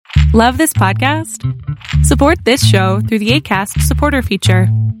Love this podcast? Support this show through the Acast supporter feature.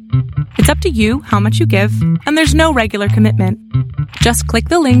 It's up to you how much you give, and there's no regular commitment. Just click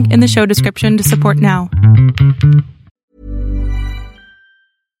the link in the show description to support now.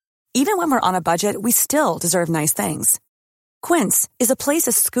 Even when we're on a budget, we still deserve nice things. Quince is a place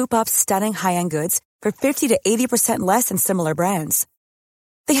to scoop up stunning high-end goods for 50 to 80% less than similar brands.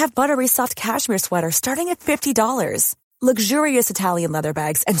 They have buttery soft cashmere sweaters starting at $50, luxurious Italian leather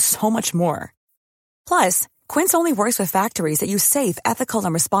bags, and so much more. Plus, Quince only works with factories that use safe, ethical,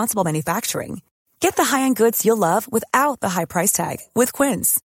 and responsible manufacturing. Get the high-end goods you'll love without the high price tag with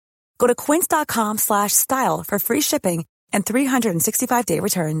Quince. Go to quince.com/style for free shipping and 365-day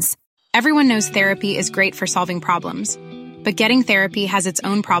returns. Everyone knows therapy is great for solving problems, but getting therapy has its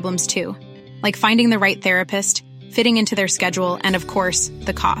own problems too, like finding the right therapist, fitting into their schedule, and of course,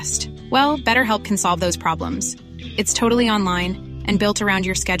 the cost. Well, BetterHelp can solve those problems. It's totally online and built around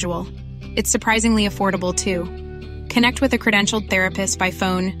your schedule. It's surprisingly affordable too. Connect with a credentialed therapist by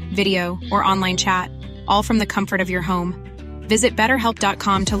phone, video, or online chat, all from the comfort of your home. Visit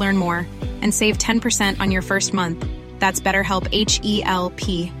BetterHelp.com to learn more and save 10% on your first month. That's BetterHelp,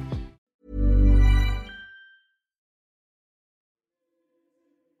 H-E-L-P.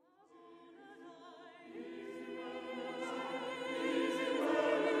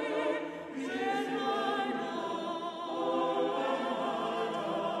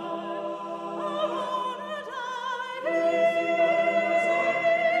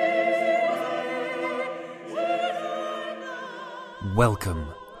 Welcome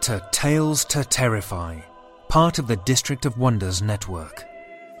to Tales to Terrify, part of the District of Wonders network.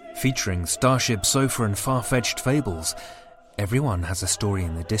 Featuring Starship Sofa and far-fetched fables, everyone has a story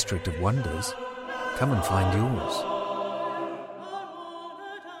in the District of Wonders. Come and find yours.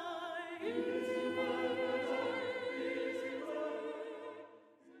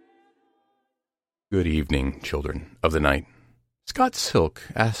 Good evening, children of the night. Scott Silk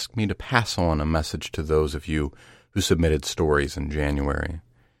asked me to pass on a message to those of you who submitted stories in January.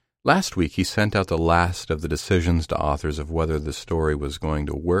 Last week, he sent out the last of the decisions to authors of whether the story was going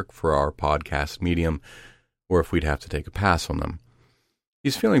to work for our podcast medium or if we'd have to take a pass on them.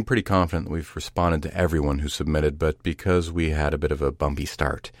 He's feeling pretty confident that we've responded to everyone who submitted, but because we had a bit of a bumpy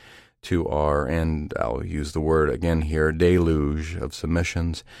start to our, and I'll use the word again here, deluge of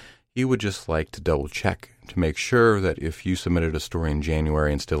submissions, he would just like to double-check to make sure that if you submitted a story in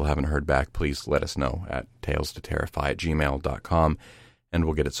January and still haven't heard back, please let us know at talestoterrify@gmail.com, and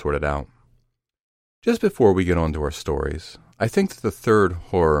we'll get it sorted out. Just before we get on to our stories, I think that the third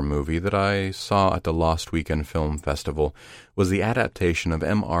horror movie that I saw at the Lost Weekend Film Festival was the adaptation of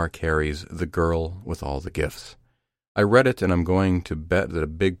M.R. Carey's The Girl with All the Gifts. I read it, and I'm going to bet that a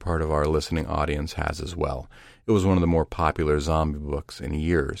big part of our listening audience has as well. It was one of the more popular zombie books in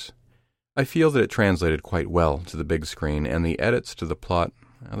years. I feel that it translated quite well to the big screen, and the edits to the plot,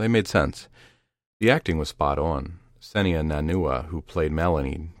 they made sense. The acting was spot on. Senia Nanua, who played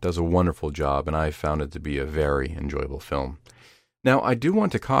Melanie, does a wonderful job, and I found it to be a very enjoyable film. Now, I do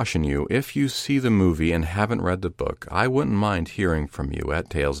want to caution you, if you see the movie and haven't read the book, I wouldn't mind hearing from you at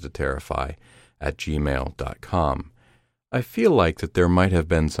talestoterrify@gmail.com. I feel like that there might have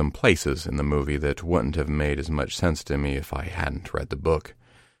been some places in the movie that wouldn't have made as much sense to me if I hadn't read the book.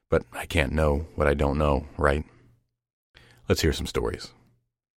 But I can't know what I don't know, right? Let's hear some stories.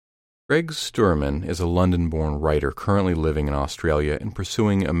 Greg Sturman is a London-born writer currently living in Australia and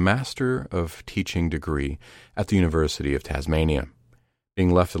pursuing a Master of Teaching degree at the University of Tasmania.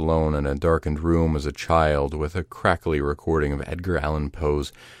 Being left alone in a darkened room as a child with a crackly recording of Edgar Allan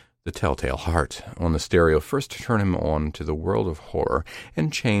Poe's The Telltale Heart on the stereo first turned him on to the world of horror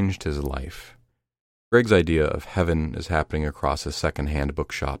and changed his life. Greg's idea of heaven is happening across a second-hand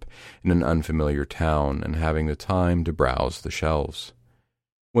bookshop in an unfamiliar town and having the time to browse the shelves.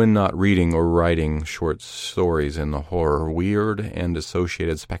 When not reading or writing short stories in the horror, weird, and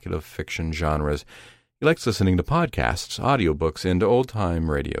associated speculative fiction genres, he likes listening to podcasts, audiobooks, and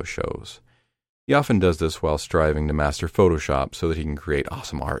old-time radio shows. He often does this while striving to master Photoshop so that he can create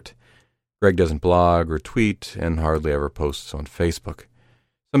awesome art. Greg doesn't blog or tweet and hardly ever posts on Facebook.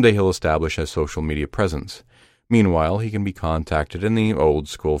 Someday he'll establish a social media presence. Meanwhile, he can be contacted in the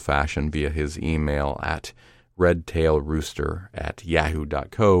old-school fashion via his email at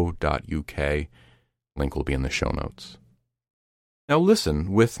redtailrooster@yahoo.co.uk. Link will be in the show notes. Now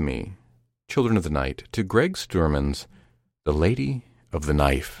listen with me, children of the night, to Greg Sturman's The Lady of the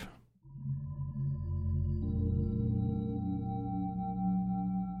Knife.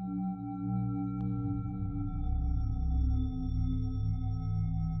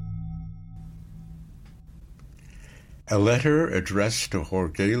 A letter addressed to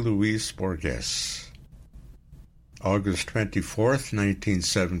Jorge Luis Borges. August 24th,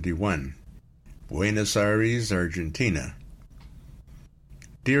 1971. Buenos Aires, Argentina.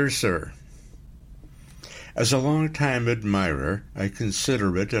 Dear Sir, as a long-time admirer, I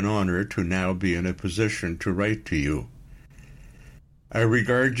consider it an honor to now be in a position to write to you. I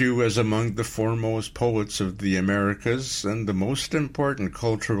regard you as among the foremost poets of the Americas and the most important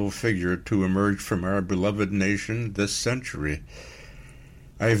cultural figure to emerge from our beloved nation this century.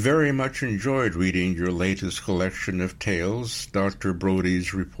 I very much enjoyed reading your latest collection of tales, Dr.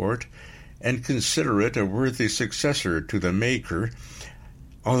 Brody's Report, and consider it a worthy successor to The Maker,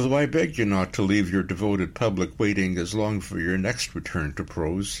 although I beg you not to leave your devoted public waiting as long for your next return to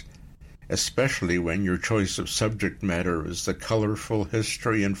prose, especially when your choice of subject matter is the colorful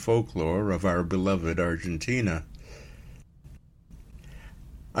history and folklore of our beloved Argentina.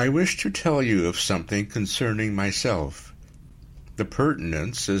 I wish to tell you of something concerning myself. The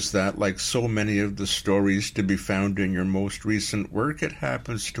pertinence is that, like so many of the stories to be found in your most recent work, it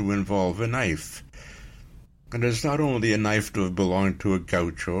happens to involve a knife. It is not only a knife to have belonged to a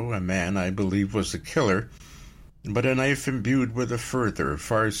gaucho, a man I believe was a killer, but a knife imbued with a further,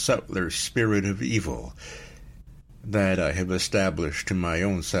 far subtler spirit of evil. That I have established to my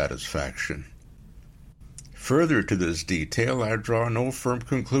own satisfaction. Further to this detail, I draw no firm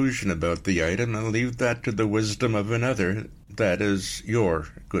conclusion about the item and leave that to the wisdom of another, that is, your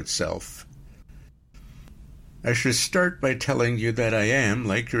good self. I should start by telling you that I am,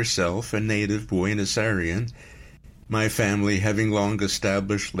 like yourself, a native Buenos Airean, my family having long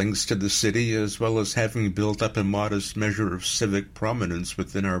established links to the city, as well as having built up a modest measure of civic prominence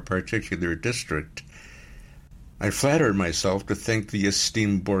within our particular district. I flatter myself to think the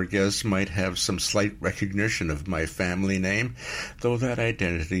esteemed Borges might have some slight recognition of my family name, though that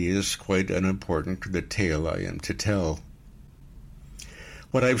identity is quite unimportant to the tale I am to tell.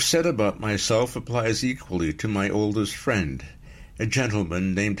 What I've said about myself applies equally to my oldest friend, a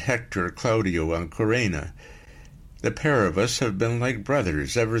gentleman named Hector Claudio Ancorena. The pair of us have been like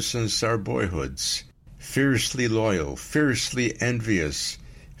brothers ever since our boyhoods, fiercely loyal, fiercely envious,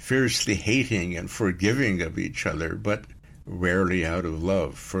 fiercely hating and forgiving of each other, but rarely out of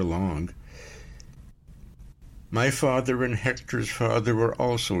love for long. My father and Hector's father were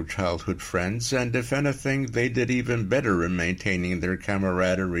also childhood friends, and if anything, they did even better in maintaining their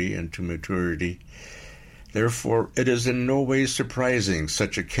camaraderie into maturity. Therefore, it is in no way surprising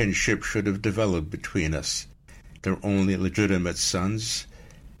such a kinship should have developed between us. Their only legitimate sons,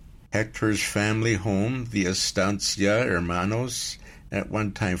 Hector's family home, the Estancia Hermanos, at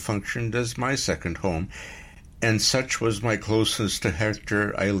one time functioned as my second home, and such was my closeness to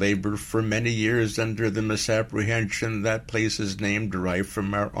Hector, I labored for many years under the misapprehension that place's name derived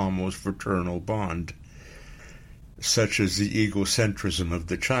from our almost fraternal bond. Such is the egocentrism of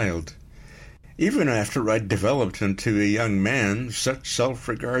the child. Even after I developed into a young man, such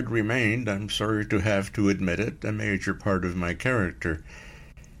self-regard remained, I'm sorry to have to admit it, a major part of my character.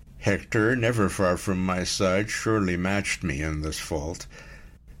 Hector, never far from my side, surely matched me in this fault.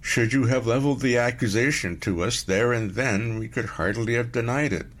 Should you have leveled the accusation to us there and then, we could hardly have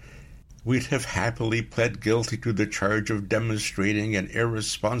denied it. We'd have happily pled guilty to the charge of demonstrating an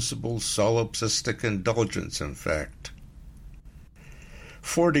irresponsible solipsistic indulgence, in fact.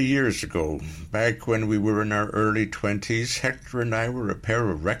 40 years ago, back when we were in our early 20s, Hector and I were a pair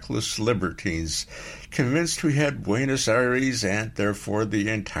of reckless libertines, convinced we had Buenos Aires and therefore the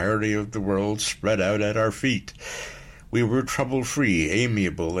entirety of the world spread out at our feet. We were trouble-free,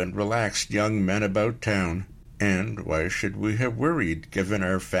 amiable, and relaxed young men about town, and why should we have worried, given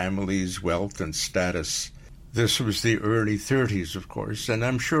our family's wealth and status? This was the early 30s, of course, and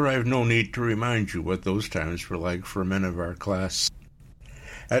I'm sure I've no need to remind you what those times were like for men of our class.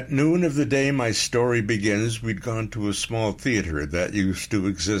 At noon of the day my story begins, we'd gone to a small theater that used to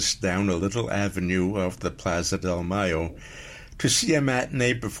exist down a little avenue off the Plaza del Mayo to see a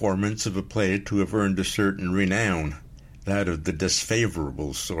matinee performance of a play to have earned a certain renown, that of the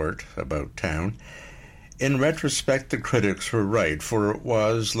disfavorable sort, about town. In retrospect, the critics were right, for it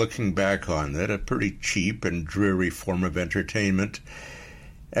was, looking back on it, a pretty cheap and dreary form of entertainment.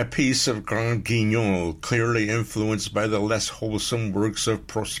 A piece of Grand Guignol, clearly influenced by the less wholesome works of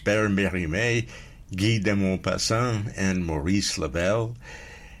Prosper Mérimée, Guy de Maupassant, and Maurice Lebel.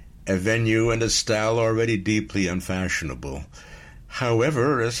 A venue and a style already deeply unfashionable.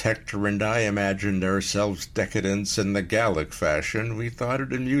 However, as Hector and I imagined ourselves decadents in the Gallic fashion, we thought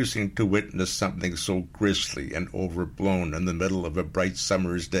it amusing to witness something so grisly and overblown in the middle of a bright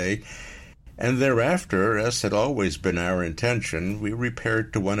summer's day, And thereafter, as had always been our intention, we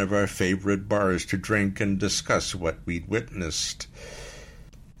repaired to one of our favorite bars to drink and discuss what we'd witnessed.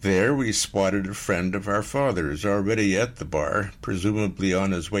 There we spotted a friend of our father's already at the bar, presumably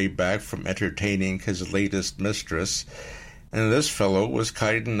on his way back from entertaining his latest mistress, and this fellow was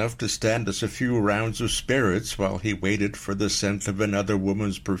kind enough to stand us a few rounds of spirits while he waited for the scent of another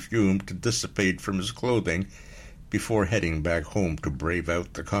woman's perfume to dissipate from his clothing before heading back home to brave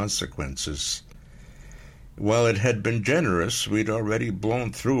out the consequences. While it had been generous, we'd already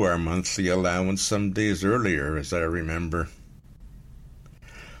blown through our monthly allowance some days earlier, as I remember.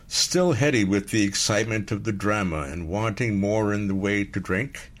 Still heady with the excitement of the drama and wanting more in the way to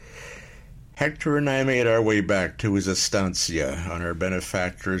drink, Hector and I made our way back to his estancia on our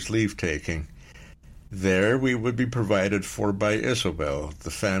benefactor's leave-taking. There we would be provided for by Isabel,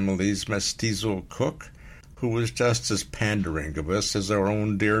 the family's mestizo cook, who was just as pandering of us as our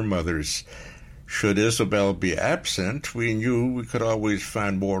own dear mothers. Should Isabel be absent, we knew we could always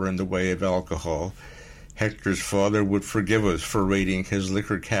find more in the way of alcohol. Hector's father would forgive us for raiding his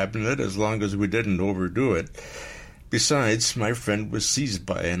liquor cabinet as long as we didn't overdo it. Besides, my friend was seized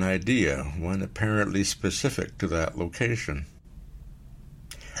by an idea, one apparently specific to that location.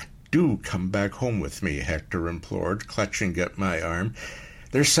 "Do come back home with me," Hector implored, clutching at my arm.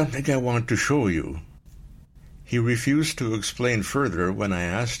 "There's something I want to show you." He refused to explain further when I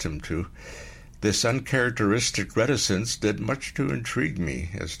asked him to. This uncharacteristic reticence did much to intrigue me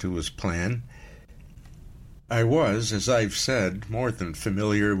as to his plan. I was, as I've said, more than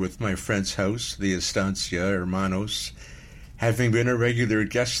familiar with my friend's house, the Estancia Hermanos, having been a regular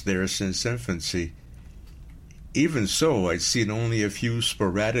guest there since infancy. Even so, I'd seen only a few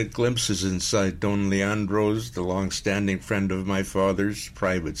sporadic glimpses inside Don Leandro's, the long-standing friend of my father's,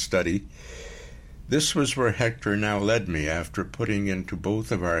 private study. This was where Hector now led me after putting into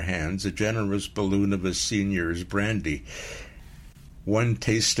both of our hands a generous balloon of his senior's brandy. One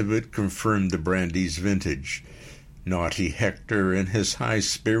taste of it confirmed the brandy's vintage. Naughty Hector, in his high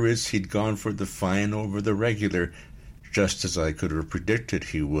spirits, he'd gone for the fine over the regular, just as I could have predicted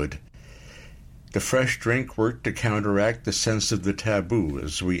he would. The fresh drink worked to counteract the sense of the taboo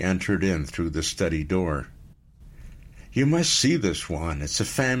as we entered in through the study door. "You must see this one. It's a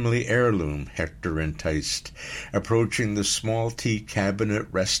family heirloom," Hector enticed, approaching the small tea cabinet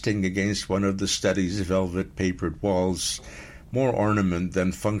resting against one of the study's velvet-papered walls. More ornament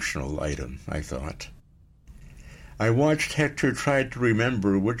than functional item, I thought. I watched Hector try to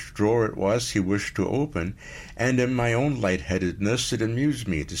remember which drawer it was he wished to open, and in my own lightheadedness it amused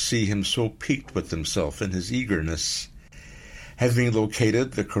me to see him so piqued with himself in his eagerness. Having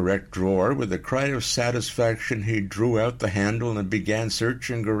located the correct drawer, with a cry of satisfaction he drew out the handle and began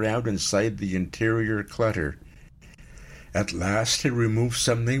searching around inside the interior clutter. At last he removed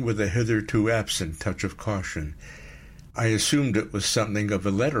something with a hitherto absent touch of caution. I assumed it was something of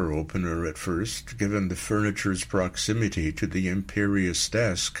a letter opener at first, given the furniture's proximity to the imperious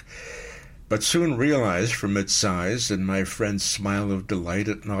desk, but soon realized from its size and my friend's smile of delight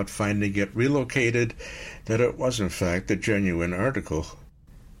at not finding it relocated that it was in fact a genuine article.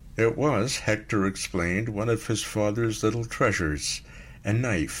 It was, Hector explained, one of his father's little treasures, a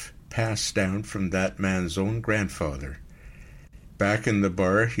knife passed down from that man's own grandfather. Back in the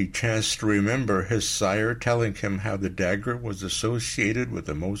bar, he chanced to remember his sire telling him how the dagger was associated with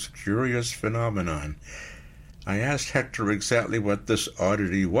a most curious phenomenon. I asked Hector exactly what this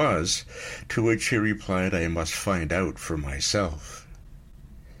oddity was, to which he replied I must find out for myself.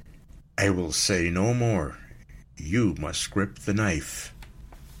 "I will say no more. You must grip the knife."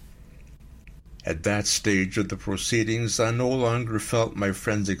 At that stage of the proceedings, I no longer felt my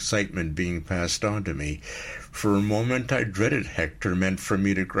friend's excitement being passed on to me. For a moment I dreaded Hector meant for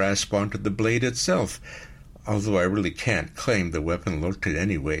me to grasp onto the blade itself, although I really can't claim the weapon looked in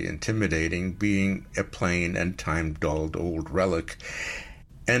any way intimidating, being a plain and time-dulled old relic,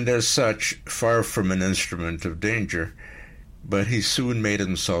 and as such far from an instrument of danger. But he soon made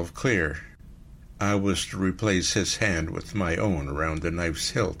himself clear. I was to replace his hand with my own around the knife's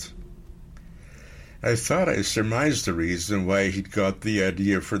hilt. I thought I surmised the reason why he'd got the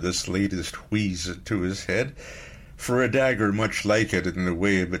idea for this latest wheeze into his head, for a dagger much like it in the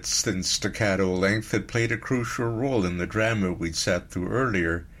way of its thin staccato length had played a crucial role in the drama we'd sat through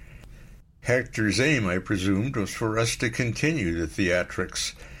earlier. Hector's aim, I presumed, was for us to continue the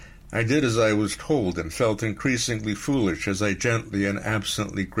theatrics. I did as I was told and felt increasingly foolish as I gently and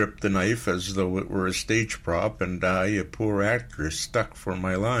absently gripped the knife as though it were a stage prop and I, a poor actor, stuck for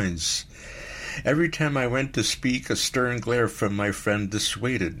my lines. Every time I went to speak, a stern glare from my friend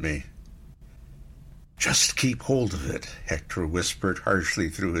dissuaded me. "Just keep hold of it," Hector whispered harshly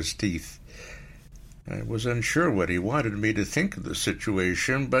through his teeth. I was unsure what he wanted me to think of the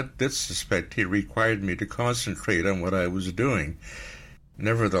situation, but did suspect he required me to concentrate on what I was doing.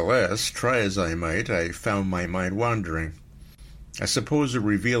 Nevertheless, try as I might, I found my mind wandering. I suppose a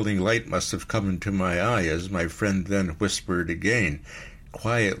revealing light must have come into my eye as my friend then whispered again,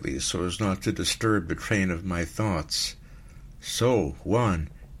 quietly so as not to disturb the train of my thoughts. "So, Juan,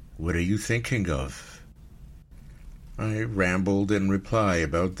 what are you thinking of?" I rambled in reply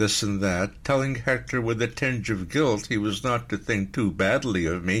about this and that, telling Hector with a tinge of guilt he was not to think too badly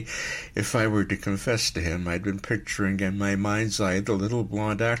of me if I were to confess to him I'd been picturing in my mind's eye the little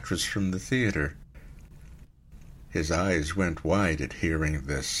blonde actress from the theater. His eyes went wide at hearing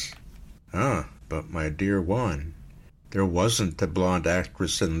this. "Ah, but my dear Juan, there wasn't a blonde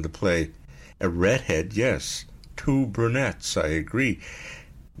actress in the play. A redhead, yes. 2 brunettes, I agree.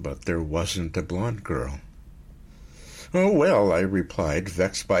 But there wasn't a blonde girl." "Oh, well," I replied,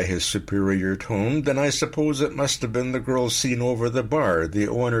 vexed by his superior tone, "then I suppose it must have been the girl seen over the bar, the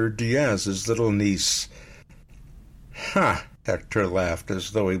owner Diaz's little niece." "Ha!" Hector laughed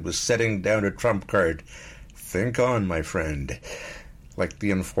as though he was setting down a trump card. "Think on, my friend. Like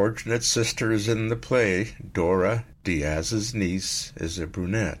the unfortunate sisters in the play, Dora, Diaz's niece, is a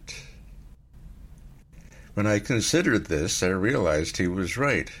brunette." When I considered this, I realized he was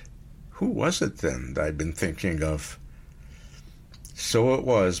right. Who was it, then, I'd been thinking of? So it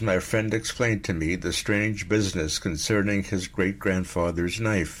was my friend explained to me the strange business concerning his great-grandfather's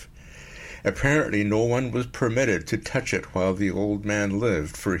knife. Apparently no one was permitted to touch it while the old man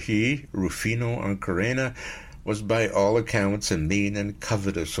lived, for he, Rufino Ancarena, was by all accounts a mean and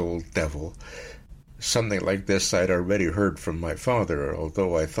covetous old devil. Something like this I'd already heard from my father,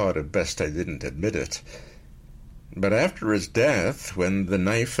 although I thought it best I didn't admit it. But after his death, when the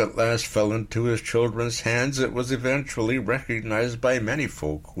knife at last fell into his children's hands, it was eventually recognized by many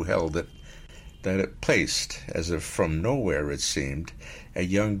folk who held it, that it placed, as if from nowhere it seemed, a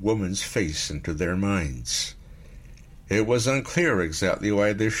young woman's face into their minds. It was unclear exactly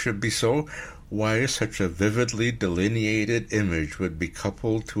why this should be so, why such a vividly delineated image would be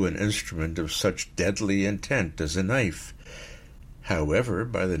coupled to an instrument of such deadly intent as a knife. However,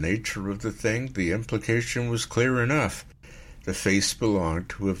 by the nature of the thing, the implication was clear enough. The face belonged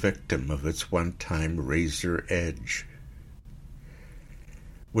to a victim of its one-time razor edge.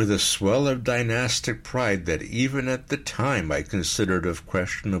 With a swell of dynastic pride that even at the time I considered of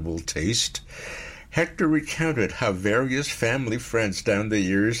questionable taste, Hector recounted how various family friends down the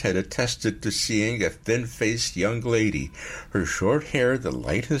years had attested to seeing a thin-faced young lady, her short hair the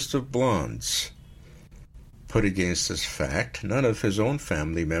lightest of blondes. Put against this fact, none of his own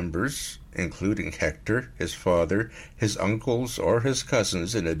family members, including Hector, his father, his uncles, or his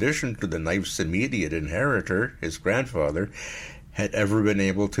cousins, in addition to the knife's immediate inheritor, his grandfather, had ever been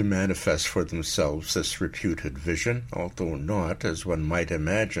able to manifest for themselves this reputed vision, although not, as one might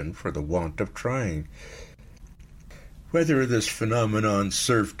imagine, for the want of trying. Whether this phenomenon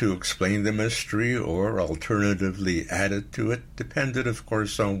served to explain the mystery or alternatively added to it depended, of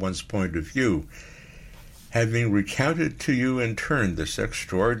course, on one's point of view. Having recounted to you in turn this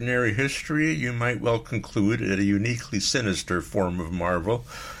extraordinary history, you might well conclude it a uniquely sinister form of marvel.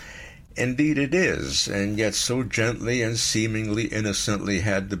 Indeed it is, and yet so gently and seemingly innocently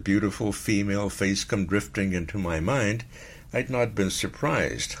had the beautiful female face come drifting into my mind, I'd not been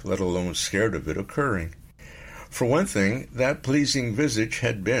surprised, let alone scared of it occurring. For one thing, that pleasing visage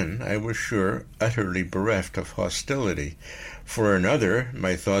had been, I was sure, utterly bereft of hostility. For another,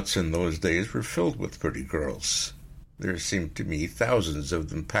 my thoughts in those days were filled with pretty girls. There seemed to me thousands of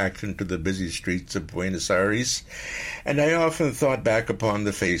them packed into the busy streets of Buenos Aires, and I often thought back upon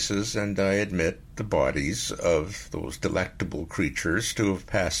the faces, and I admit the bodies, of those delectable creatures to have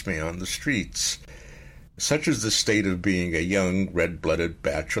passed me on the streets. Such is the state of being a young, red-blooded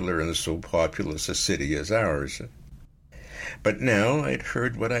bachelor in so populous a city as ours. But now I'd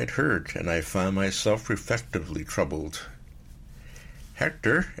heard what I'd heard, and I found myself reflectively troubled.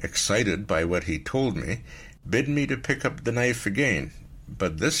 Hector, excited by what he told me, bid me to pick up the knife again,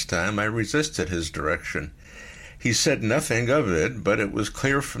 but this time I resisted his direction. He said nothing of it, but it was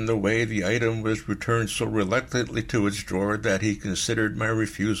clear from the way the item was returned so reluctantly to its drawer that he considered my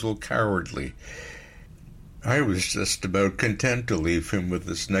refusal cowardly. I was just about content to leave him with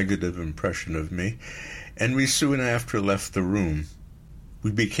this negative impression of me, and we soon after left the room.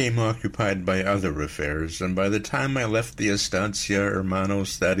 We became occupied by other affairs, and by the time I left the Estancia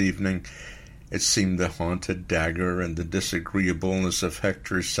Hermanos that evening, it seemed the haunted dagger and the disagreeableness of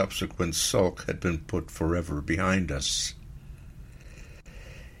Hector's subsequent sulk had been put forever behind us.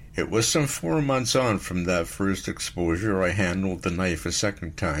 It was some 4 months on from that first exposure I handled the knife a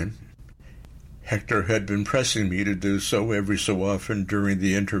second time. Hector had been pressing me to do so every so often during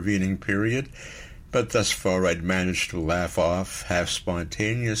the intervening period, but thus far I'd managed to laugh off, half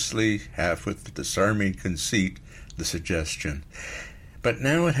spontaneously, half with disarming conceit, the suggestion. But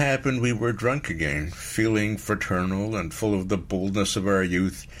now it happened we were drunk again, feeling fraternal and full of the boldness of our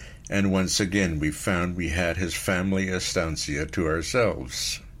youth, and once again we found we had his family estancia to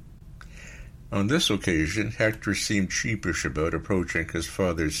ourselves. On this occasion, Hector seemed sheepish about approaching his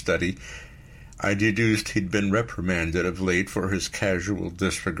father's study. I deduced he'd been reprimanded of late for his casual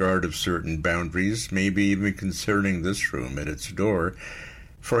disregard of certain boundaries, maybe even concerning this room and its door,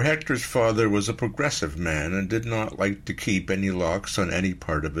 for Hector's father was a progressive man and did not like to keep any locks on any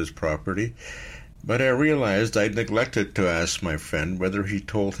part of his property. But I realized I'd neglected to ask my friend whether he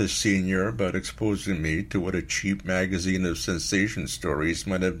told his senior about exposing me to what a cheap magazine of sensation stories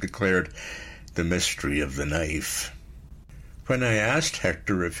might have declared the mystery of the knife. When I asked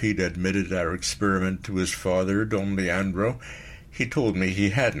Hector if he'd admitted our experiment to his father, Don Leandro, he told me he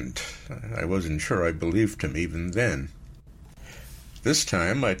hadn't. I wasn't sure I believed him even then. This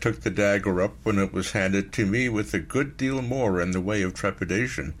time I took the dagger up when it was handed to me with a good deal more in the way of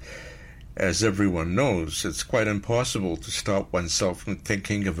trepidation. As everyone knows, it's quite impossible to stop oneself from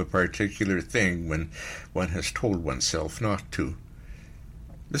thinking of a particular thing when one has told oneself not to.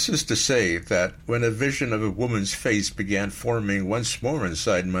 This is to say that when a vision of a woman's face began forming once more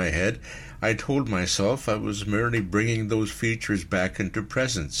inside my head, I told myself I was merely bringing those features back into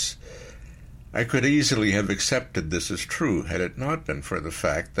presence. I could easily have accepted this as true had it not been for the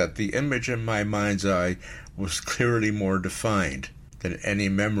fact that the image in my mind's eye was clearly more defined than any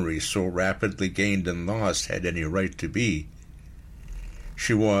memory so rapidly gained and lost had any right to be.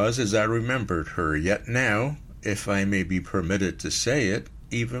 She was as I remembered her, yet now, if I may be permitted to say it,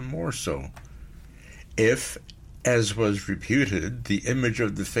 even more so. If, as was reputed, the image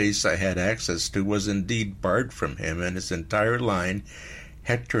of the face I had access to was indeed barred from him and his entire line,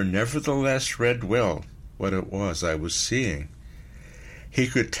 Hector nevertheless read well what it was I was seeing. He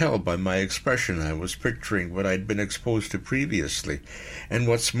could tell by my expression I was picturing what I'd been exposed to previously, and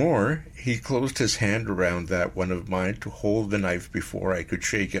what's more, he closed his hand around that one of mine to hold the knife before I could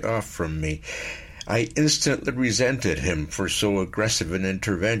shake it off from me. I instantly resented him for so aggressive an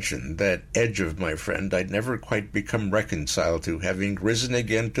intervention. That edge of my friend I'd never quite become reconciled to, having risen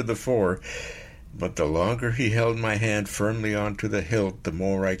again to the fore, but the longer he held my hand firmly onto the hilt, the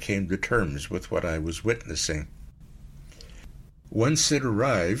more I came to terms with what I was witnessing. Once it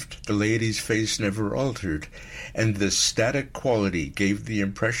arrived, the lady's face never altered, and this static quality gave the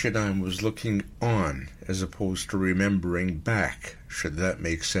impression I was looking on, as opposed to remembering back, should that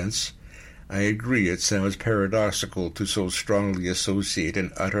make sense. I agree it sounds paradoxical to so strongly associate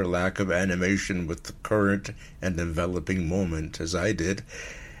an utter lack of animation with the current and enveloping moment, as I did,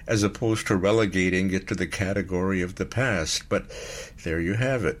 as opposed to relegating it to the category of the past, but there you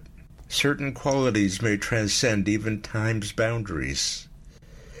have it. Certain qualities may transcend even time's boundaries.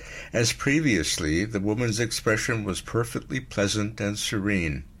 As previously, the woman's expression was perfectly pleasant and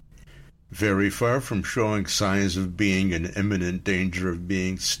serene. Very far from showing signs of being in imminent danger of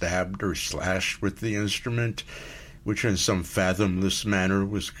being stabbed or slashed with the instrument, which in some fathomless manner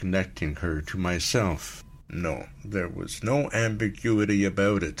was connecting her to myself. No, there was no ambiguity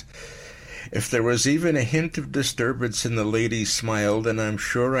about it. If there was even a hint of disturbance in the lady's smile, then I'm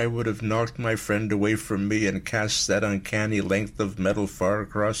sure I would have knocked my friend away from me and cast that uncanny length of metal far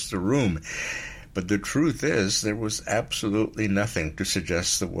across the room. But the truth is, there was absolutely nothing to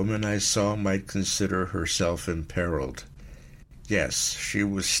suggest the woman I saw might consider herself imperiled. Yes, she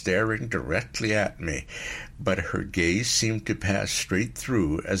was staring directly at me, but her gaze seemed to pass straight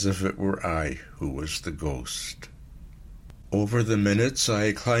through as if it were I who was the ghost. Over the minutes I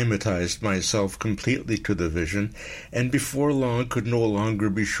acclimatized myself completely to the vision, and before long could no longer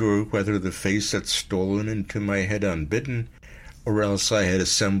be sure whether the face had stolen into my head unbidden, or else I had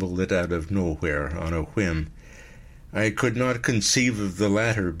assembled it out of nowhere on a whim. I could not conceive of the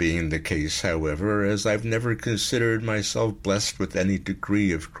latter being the case, however, as I've never considered myself blessed with any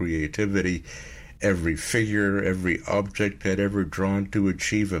degree of creativity. Every figure, every object had ever drawn to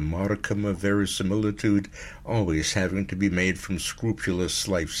achieve a modicum of verisimilitude, always having to be made from scrupulous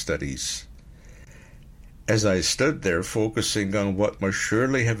life studies. As I stood there focusing on what must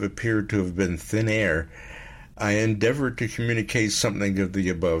surely have appeared to have been thin air, I endeavored to communicate something of the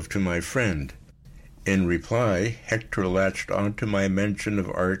above to my friend. In reply, Hector latched on to my mention of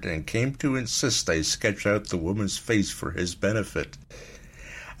art and came to insist I sketch out the woman's face for his benefit.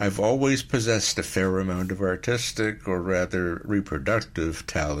 I've always possessed a fair amount of artistic, or rather reproductive,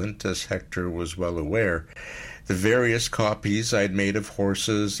 talent, as Hector was well aware. The various copies I'd made of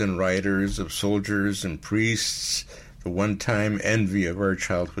horses and riders, of soldiers and priests, the one-time envy of our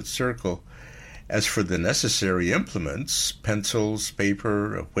childhood circle. As for the necessary implements, pencils,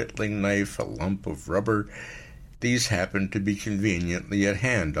 paper, a whittling knife, a lump of rubber, these happened to be conveniently at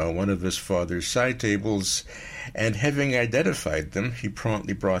hand on one of his father's side tables, and having identified them, he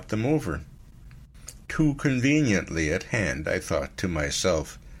promptly brought them over. Too conveniently at hand, I thought to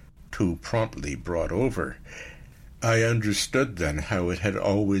myself, too promptly brought over. I understood then how it had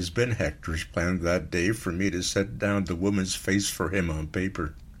always been Hector's plan that day for me to set down the woman's face for him on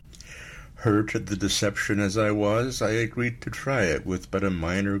paper. Hurt at the deception as I was, I agreed to try it with but a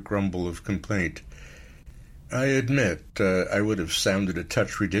minor grumble of complaint. I admit I would have sounded a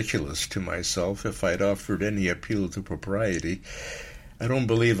touch ridiculous to myself if I'd offered any appeal to propriety. I don't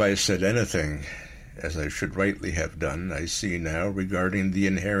believe I said anything, as I should rightly have done, I see now, regarding the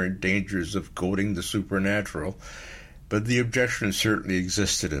inherent dangers of quoting the supernatural, but the objection certainly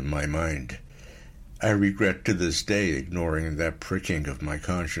existed in my mind. I regret to this day ignoring that pricking of my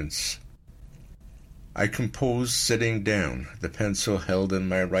conscience. I composed sitting down, the pencil held in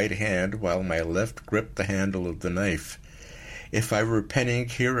my right hand while my left gripped the handle of the knife. If I were penning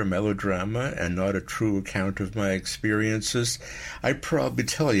here a melodrama and not a true account of my experiences, I'd probably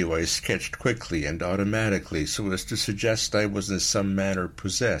tell you I sketched quickly and automatically so as to suggest I was in some manner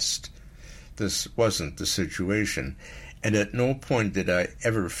possessed. This wasn't the situation, and at no point did I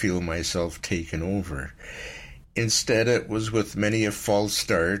ever feel myself taken over. Instead, it was with many a false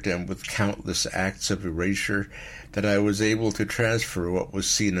start and with countless acts of erasure that I was able to transfer what was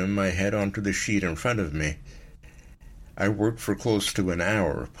seen in my head onto the sheet in front of me. I worked for close to an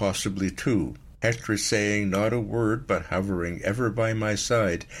hour, possibly 2, Hector saying not a word but hovering ever by my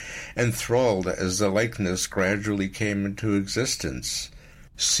side, enthralled as the likeness gradually came into existence,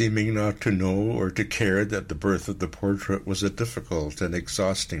 seeming not to know or to care that the birth of the portrait was a difficult and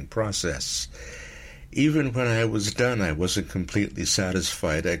exhausting process. Even when I was done, I wasn't completely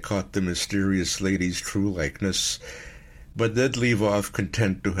satisfied I caught the mysterious lady's true likeness, but did leave off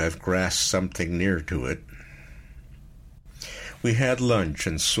content to have grasped something near to it. We had lunch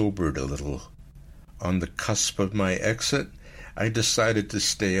and sobered a little. On the cusp of my exit, I decided to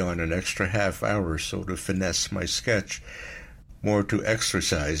stay on an extra half-hour or so to finesse my sketch, more to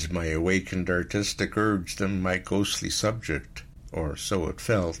exercise my awakened artistic urge than my ghostly subject, or so it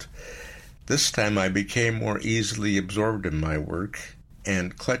felt. This time I became more easily absorbed in my work,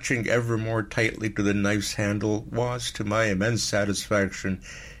 and clutching ever more tightly to the knife's handle was, to my immense satisfaction,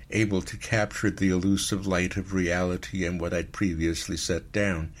 able to capture the elusive light of reality in what I'd previously set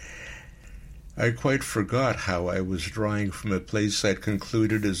down. I quite forgot how I was drawing from a place I'd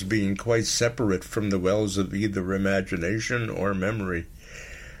concluded as being quite separate from the wells of either imagination or memory.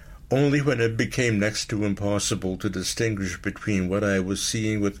 Only when it became next to impossible to distinguish between what I was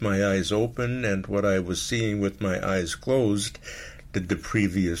seeing with my eyes open and what I was seeing with my eyes closed did the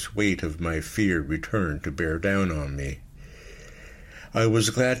previous weight of my fear return to bear down on me. I was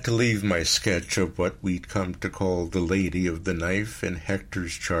glad to leave my sketch of what we'd come to call the Lady of the Knife in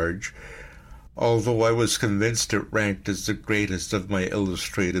Hector's charge, although I was convinced it ranked as the greatest of my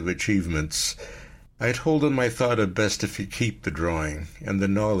illustrative achievements. I told him I thought it best if he keep the drawing, and the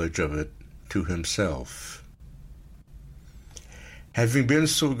knowledge of it, to himself. Having been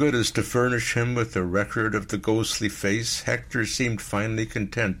so good as to furnish him with a record of the ghostly face, Hector seemed finally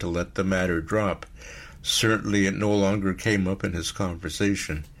content to let the matter drop. Certainly it no longer came up in his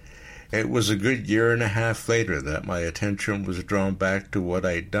conversation. It was a good year and a half later that my attention was drawn back to what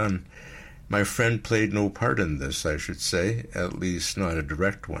I'd done. My friend played no part in this, I should say, at least not a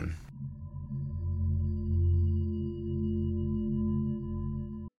direct one.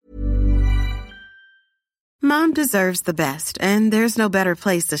 Mom deserves the best, and there's no better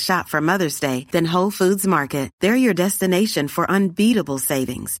place to shop for Mother's Day than Whole Foods Market. They're your destination for unbeatable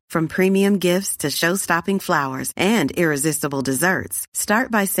savings, from premium gifts to show-stopping flowers and irresistible desserts.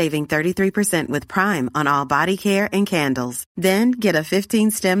 Start by saving 33% with Prime on all body care and candles. Then get a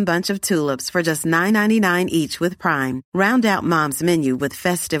 15-stem bunch of tulips for just $9.99 each with Prime. Round out Mom's menu with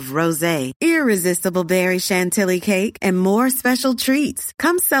festive rosé, irresistible berry chantilly cake, and more special treats.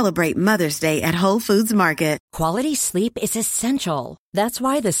 Come celebrate Mother's Day at Whole Foods Market. Quality sleep is essential. That's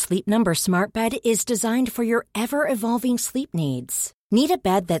why the Sleep Number Smart Bed is designed for your ever-evolving sleep needs. Need a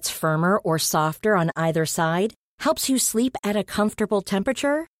bed that's firmer or softer on either side? Helps you sleep at a comfortable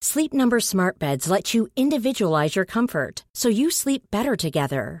temperature? Sleep Number Smart Beds let you individualize your comfort, so you sleep better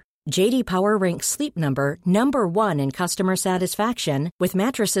together. JD Power ranks Sleep Number number 1 in customer satisfaction with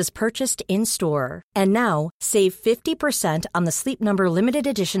mattresses purchased in-store. And now, save 50% on the Sleep Number Limited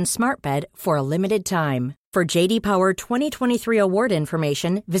Edition Smart Bed for a limited time. For JD Power 2023 award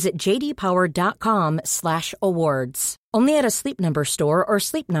information, visit jdpower.com/awards. Only at a Sleep Number store or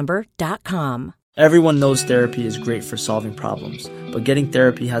sleepnumber.com. Everyone knows therapy is great for solving problems, but getting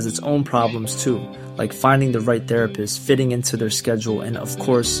therapy has its own problems too, like finding the right therapist, fitting into their schedule, and of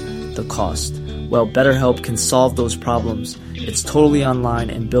course, the cost. Well, BetterHelp can solve those problems. It's totally online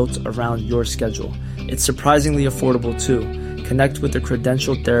and built around your schedule. It's surprisingly affordable too. Connect with a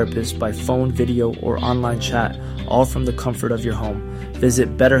credentialed therapist by phone, video, or online chat, all from the comfort of your home.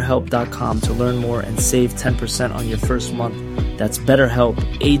 Visit BetterHelp.com to learn more and save 10% on your first month. That's BetterHelp,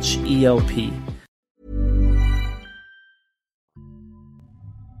 H-E-L-P.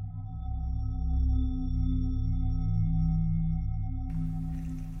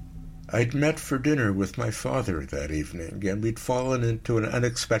 I'd met for dinner with my father that evening, and we'd fallen into an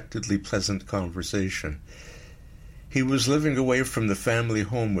unexpectedly pleasant conversation. He was living away from the family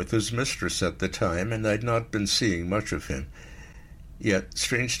home with his mistress at the time, and I'd not been seeing much of him. Yet,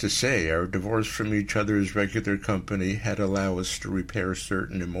 strange to say, our divorce from each other's regular company had allowed us to repair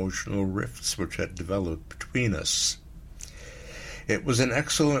certain emotional rifts which had developed between us. It was an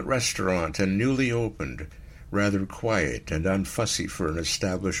excellent restaurant and newly opened, rather quiet and unfussy for an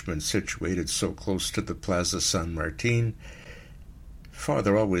establishment situated so close to the Plaza San Martin.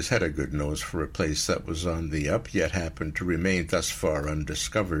 Father always had a good nose for a place that was on the up, yet happened to remain thus far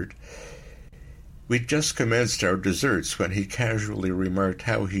undiscovered. We'd just commenced our desserts when he casually remarked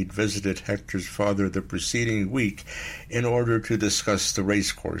how he'd visited Hector's father the preceding week in order to discuss the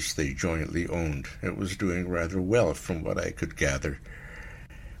racecourse they jointly owned. It was doing rather well from what I could gather.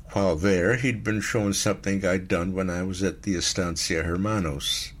 While there, he'd been shown something I'd done when I was at the Estancia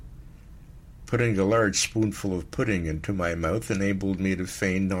Hermanos. Putting a large spoonful of pudding into my mouth enabled me to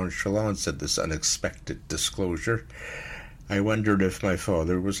feign nonchalance at this unexpected disclosure. I wondered if my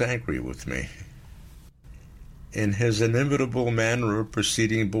father was angry with me. In his inimitable manner of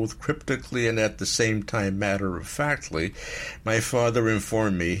proceeding both cryptically and at the same time matter-of-factly, my father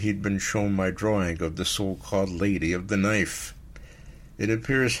informed me he'd been shown my drawing of the so-called Lady of the Knife. It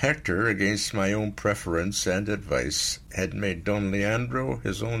appears Hector, against my own preference and advice, had made Don Leandro,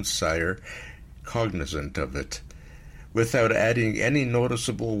 his own sire, cognizant of it. Without adding any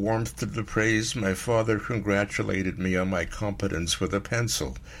noticeable warmth to the praise, my father congratulated me on my competence with a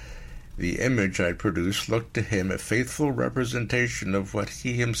pencil. The image I produced looked to him a faithful representation of what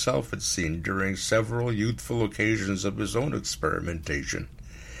he himself had seen during several youthful occasions of his own experimentation,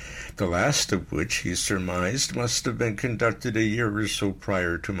 the last of which, he surmised, must have been conducted a year or so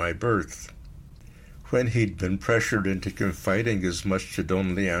prior to my birth. When he'd been pressured into confiding as much to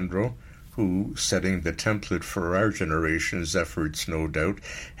Don Leandro, who, setting the template for our generation's efforts, no doubt,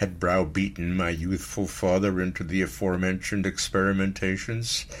 had browbeaten my youthful father into the aforementioned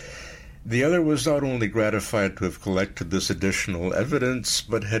experimentations, the other was not only gratified to have collected this additional evidence,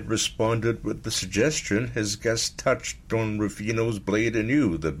 but had responded with the suggestion his guest touched Don Rufino's blade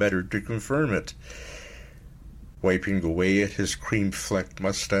anew, the better to confirm it. Wiping away at his cream-flecked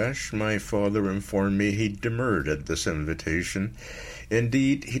mustache, my father informed me he'd demurred at this invitation.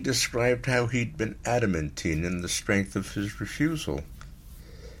 Indeed, he described how he'd been adamantine in the strength of his refusal.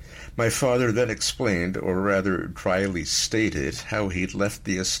 My father then explained, or rather dryly stated, how he'd left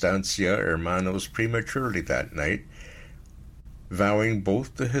the Estancia Hermanos prematurely that night, vowing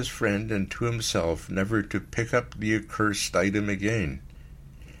both to his friend and to himself never to pick up the accursed item again.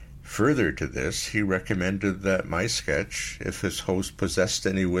 Further to this, he recommended that my sketch, if his host possessed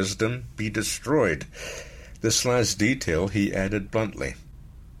any wisdom, be destroyed. This last detail he added bluntly.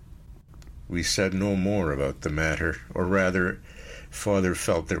 We said no more about the matter, or rather, Father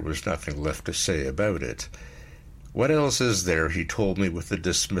felt there was nothing left to say about it. What else is there, he told me with a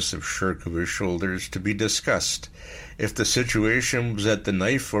dismissive shirk of his shoulders, to be discussed? If the situation was that the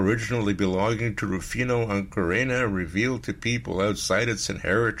knife originally belonging to Rufino Ancorena revealed to people outside its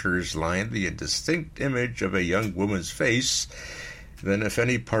inheritor's line the indistinct image of a young woman's face, then if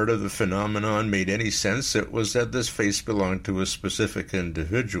any part of the phenomenon made any sense, it was that this face belonged to a specific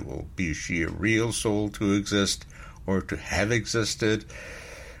individual, be she a real soul to exist, or to have existed,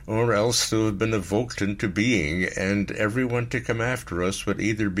 or else to have been evoked into being, and everyone to come after us would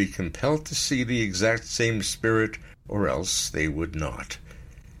either be compelled to see the exact same spirit, or else they would not.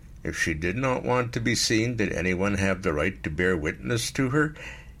 If she did not want to be seen, did anyone have the right to bear witness to her?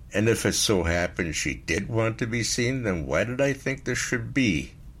 And if it so happened she did want to be seen, then why did I think this should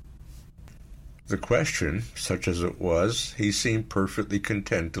be? The question, such as it was, he seemed perfectly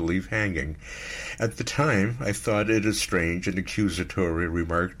content to leave hanging. At the time, I thought it a strange and accusatory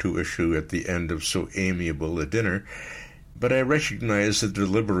remark to issue at the end of so amiable a dinner, but I recognized the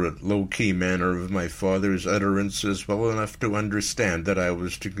deliberate, low-key manner of my father's utterances well enough to understand that I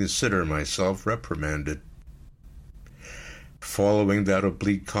was to consider myself reprimanded. Following that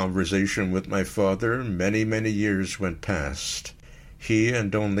oblique conversation with my father, many, many years went past. He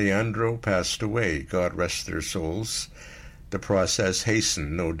and Don Leandro passed away, God rest their souls. The process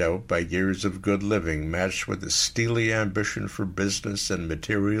hastened, no doubt, by years of good living, matched with a steely ambition for business and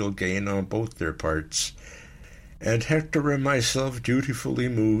material gain on both their parts. And Hector and myself dutifully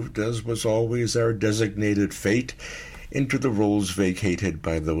moved, as was always our designated fate, into the roles vacated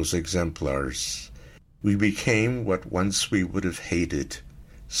by those exemplars. We became what once we would have hated,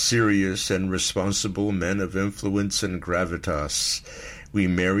 serious and responsible men of influence and gravitas. We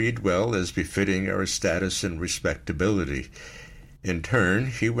married well as befitting our status and respectability. In turn,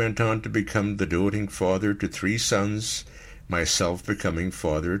 he went on to become the doting father to 3 sons, myself becoming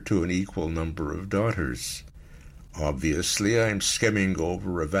father to an equal number of daughters. Obviously, I am skimming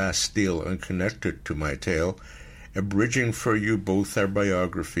over a vast deal unconnected to my tale, abridging for you both our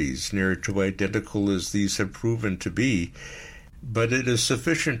biographies, near to identical as these have proven to be, but it is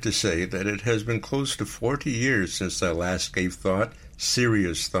sufficient to say that it has been close to 40 years since I last gave thought,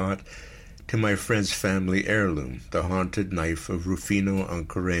 serious thought, to my friend's family heirloom, the haunted knife of Rufino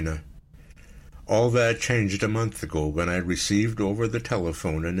Ancorena. All that changed a month ago when I received over the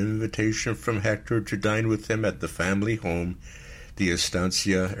telephone an invitation from Hector to dine with him at the family home, the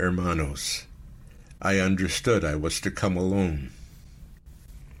Estancia Hermanos. I understood I was to come alone.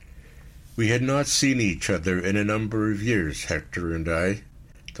 We had not seen each other in a number of years, Hector and I,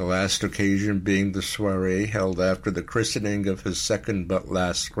 the last occasion being the soirée held after the christening of his second but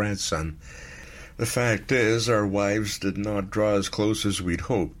last grandson. The fact is, our wives did not draw as close as we'd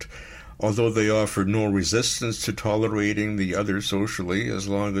hoped, although they offered no resistance to tolerating the other socially as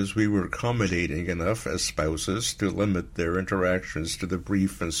long as we were accommodating enough as spouses to limit their interactions to the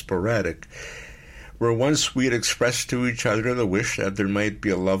brief and sporadic. Where once we had expressed to each other the wish that there might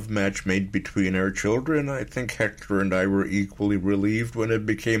be a love match made between our children, I think Hector and I were equally relieved when it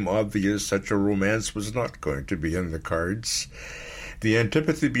became obvious such a romance was not going to be in the cards. The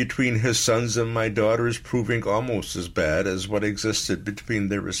antipathy between his sons and my daughters proving almost as bad as what existed between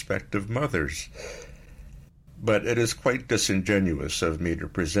their respective mothers. But it is quite disingenuous of me to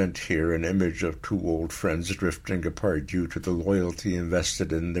present here an image of 2 old friends drifting apart due to the loyalty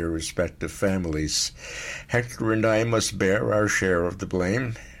invested in their respective families. Hector and I must bear our share of the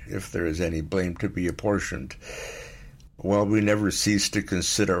blame, if there is any blame to be apportioned. While we never ceased to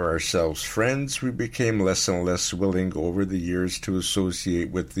consider ourselves friends, we became less and less willing over the years to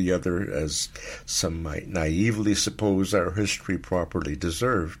associate with the other, as some might naively suppose our history properly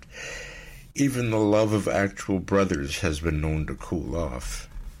deserved. Even the love of actual brothers has been known to cool off.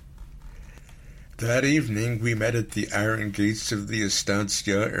 That evening we met at the iron gates of the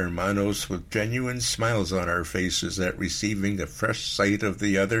Estancia Hermanos with genuine smiles on our faces at receiving a fresh sight of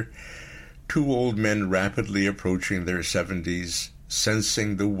the other, 2 old men rapidly approaching their 70s,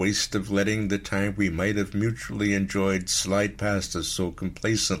 sensing the waste of letting the time we might have mutually enjoyed slide past us so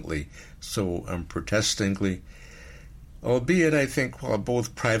complacently, so unprotestingly. Albeit, I think, while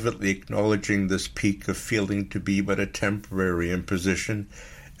both privately acknowledging this peak of feeling to be but a temporary imposition,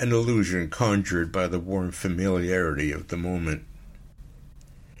 an illusion conjured by the warm familiarity of the moment.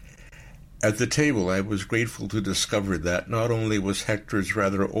 At the table I was grateful to discover that not only was Hector's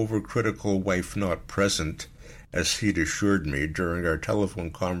rather overcritical wife not present, as he'd assured me during our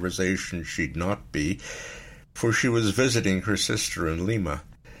telephone conversation she'd not be, for she was visiting her sister in Lima,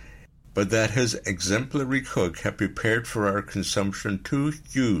 but that his exemplary cook had prepared for our consumption 2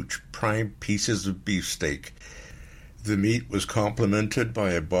 huge prime pieces of beefsteak. The meat was complemented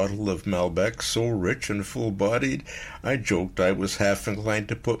by a bottle of Malbec so rich and full-bodied, I joked I was half inclined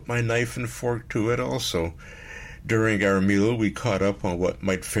to put my knife and fork to it also. During our meal we caught up on what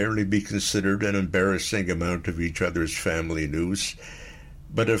might fairly be considered an embarrassing amount of each other's family news,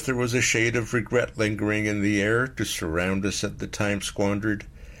 but if there was a shade of regret lingering in the air to surround us at the time squandered,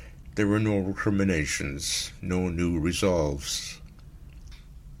 there were no recriminations, no new resolves.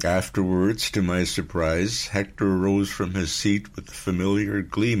 Afterwards, to my surprise, Hector rose from his seat with a familiar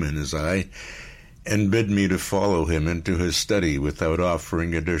gleam in his eye, and bid me to follow him into his study without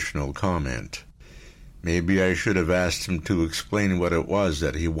offering additional comment. Maybe I should have asked him to explain what it was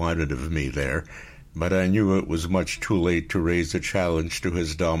that he wanted of me there, but I knew it was much too late to raise a challenge to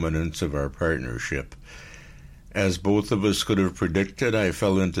his dominance of our partnership. As both of us could have predicted, I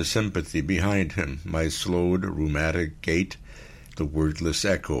fell into sympathy behind him, my slowed, rheumatic gait, the wordless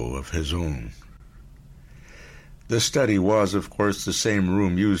echo of his own. The study was, of course, the same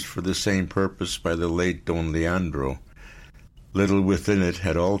room used for the same purpose by the late Don Leandro. Little within it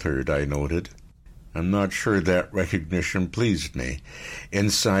had altered, I noted. I'm not sure that recognition pleased me.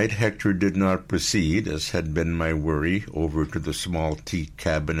 Inside, Hector did not proceed, as had been my worry, over to the small teak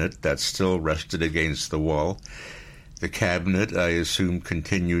cabinet that still rested against the wall. The cabinet, I assume,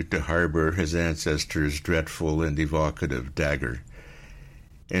 continued to harbor his ancestor's dreadful and evocative dagger.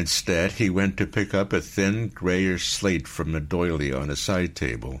 Instead, he went to pick up a thin, grayish slate from a doily on a side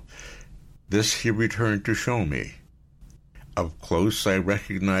table. This he returned to show me. Up close, I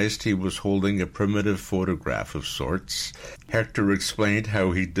recognized he was holding a primitive photograph of sorts. Hector explained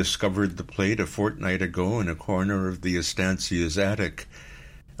how he'd discovered the plate a fortnight ago in a corner of the estancia's attic,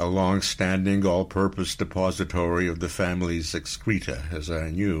 a long-standing, all-purpose depository of the family's excreta, as I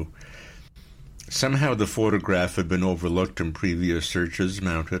knew. Somehow the photograph had been overlooked in previous searches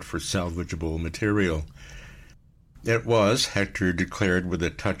mounted for salvageable material. It was, Hector declared with a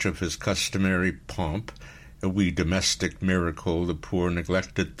touch of his customary pomp, a wee domestic miracle the poor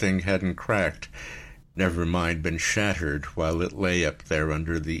neglected thing hadn't cracked, never mind been shattered while it lay up there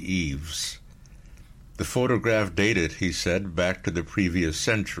under the eaves. The photograph dated, he said, back to the previous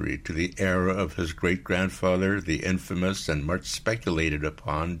century, to the era of his great-grandfather, the infamous and much speculated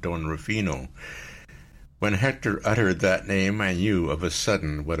upon Don Rufino. When Hector uttered that name, I knew of a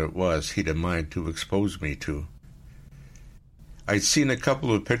sudden what it was he'd a mind to expose me to. I'd seen a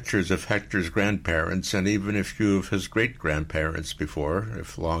couple of pictures of Hector's grandparents and even a few of his great-grandparents before,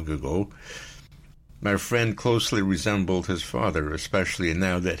 if long ago. My friend closely resembled his father, especially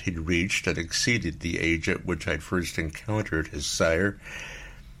now that he'd reached and exceeded the age at which I'd first encountered his sire,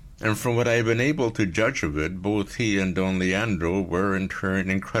 and from what I'd been able to judge of it, both he and Don Leandro were in turn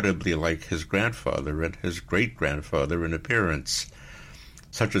incredibly like his grandfather and his great-grandfather in appearance.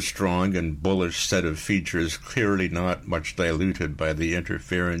 Such a strong and bullish set of features, clearly not much diluted by the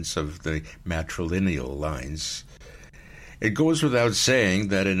interference of the matrilineal lines. It goes without saying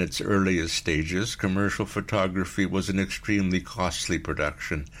that in its earliest stages, commercial photography was an extremely costly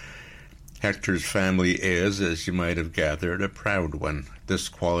production. Hector's family is, as you might have gathered, a proud one. This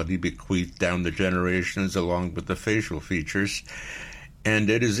quality bequeathed down the generations along with the facial features,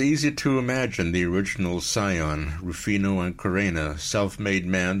 and it is easy to imagine the original scion, Rufino Ancorena, self-made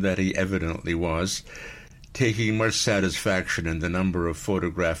man that he evidently was, taking much satisfaction in the number of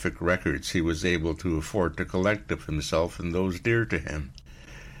photographic records he was able to afford to collect of himself and those dear to him.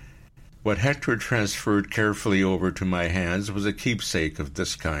 What Hector transferred carefully over to my hands was a keepsake of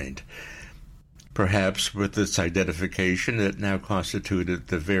this kind. Perhaps with its identification it now constituted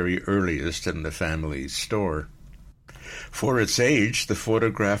the very earliest in the family's store. For its age, the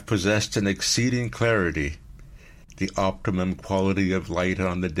photograph possessed an exceeding clarity, the optimum quality of light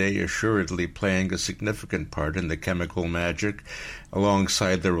on the day assuredly playing a significant part in the chemical magic,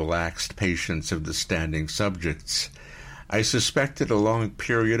 alongside the relaxed patience of the standing subjects. I suspected a long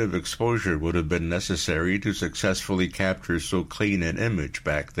period of exposure would have been necessary to successfully capture so clean an image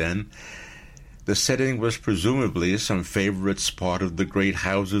back then. The setting was presumably some favorite spot of the great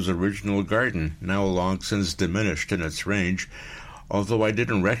house's original garden, now long since diminished in its range, although I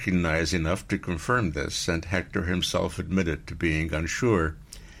didn't recognize enough to confirm this, and Hector himself admitted to being unsure.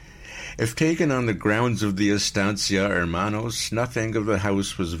 If taken on the grounds of the Estancia Hermanos, nothing of the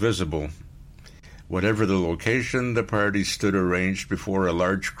house was visible. Whatever the location, the party stood arranged before a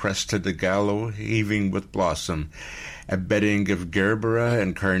large crested gallow heaving with blossom, a bedding of gerbera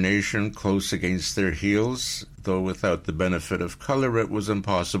and carnation close against their heels, though without the benefit of color it was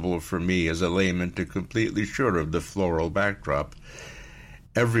impossible for me as a layman to completely sure of the floral backdrop.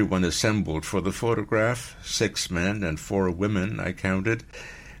 Everyone assembled for the photograph, 6 men and 4 women, I counted.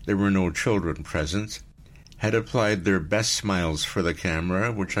 There were no children present, had applied their best smiles for the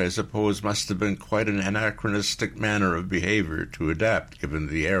camera, which I suppose must have been quite an anachronistic manner of behavior to adapt, given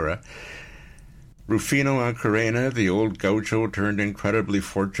the era. Rufino Ancorena, the old gaucho turned incredibly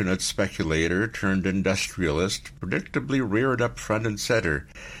fortunate speculator turned industrialist, predictably reared up front and center,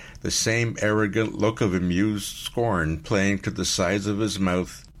 the same arrogant look of amused scorn playing to the sides of his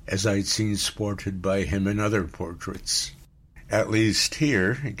mouth as I'd seen sported by him in other portraits. At least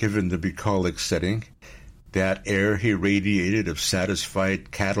here, given the bucolic setting, that air he radiated of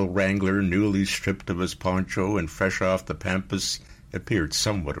satisfied cattle wrangler newly stripped of his poncho and fresh off the pampas appeared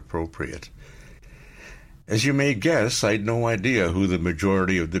somewhat appropriate. As you may guess, I'd no idea who the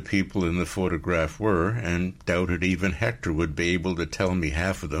majority of the people in the photograph were, and doubted even Hector would be able to tell me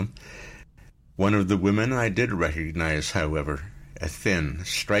half of them. One of the women I did recognize, however, a thin,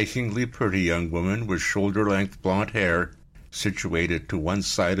 strikingly pretty young woman with shoulder-length blonde hair situated to one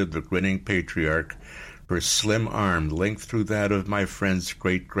side of the grinning patriarch, her slim arm linked through that of my friend's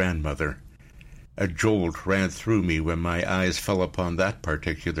great-grandmother. A jolt ran through me when my eyes fell upon that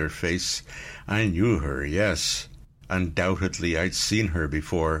particular face. I knew her, yes. Undoubtedly I'd seen her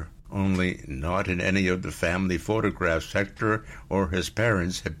before, only not in any of the family photographs Hector or his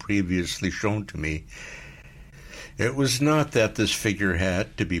parents had previously shown to me. It was not that this figure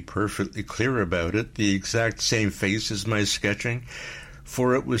had, to be perfectly clear about it, the exact same face as my sketching,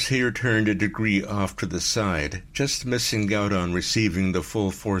 for it was here turned a degree off to the side, just missing out on receiving the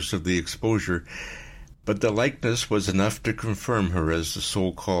full force of the exposure, but the likeness was enough to confirm her as the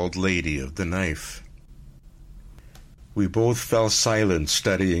so-called Lady of the Knife. We both fell silent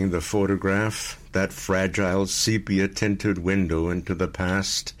studying the photograph, that fragile sepia-tinted window into the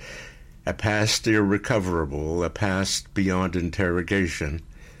past, a past irrecoverable, a past beyond interrogation.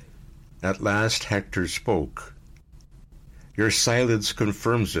 At last Hector spoke. "Your silence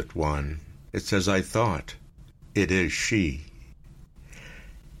confirms it, Juan. It's as I thought. It is she."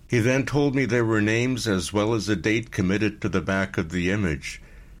 He then told me there were names as well as a date committed to the back of the image.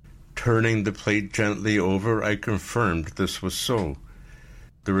 Turning the plate gently over, I confirmed this was so.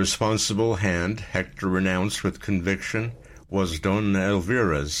 The responsible hand, Hector announced with conviction, was Dona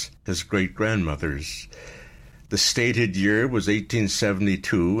Elvira's, his great-grandmother's. The stated year was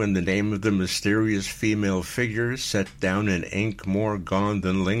 1872, and the name of the mysterious female figure, set down in ink more gone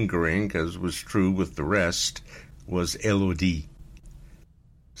than lingering, as was true with the rest, was Elodie.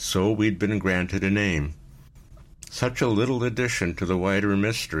 So we'd been granted a name. Such a little addition to the wider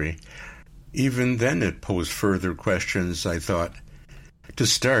mystery. Even then it posed further questions, I thought. To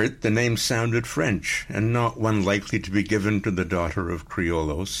start, the name sounded French, and not one likely to be given to the daughter of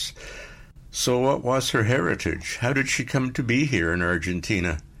Criollos. So what was her heritage? How did she come to be here in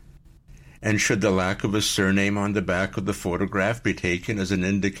Argentina? And should the lack of a surname on the back of the photograph be taken as an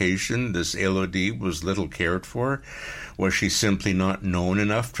indication this Elodie was little cared for? Was she simply not known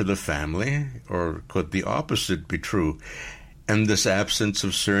enough to the family? Or could the opposite be true? And this absence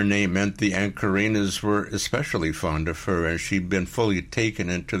of surname meant the Ancarinas were especially fond of her, and she'd been fully taken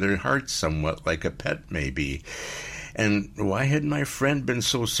into their hearts somewhat like a pet, maybe. And why had my friend been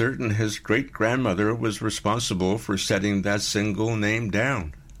so certain his great-grandmother was responsible for setting that single name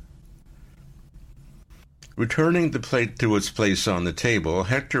down? Returning the plate to its place on the table,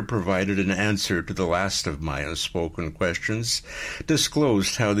 Hector provided an answer to the last of my unspoken questions,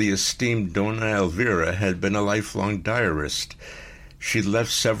 disclosed how the esteemed Dona Elvira had been a lifelong diarist. She'd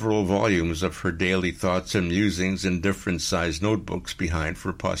left several volumes of her daily thoughts and musings in different-sized notebooks behind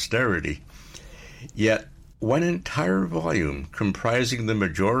for posterity. Yet one entire volume, comprising the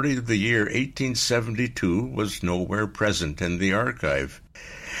majority of the year 1872, was nowhere present in the archive.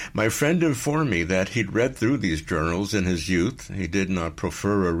 My friend informed me that he'd read through these journals in his youth. He did not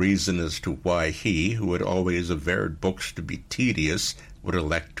proffer a reason as to why he, who had always averred books to be tedious, would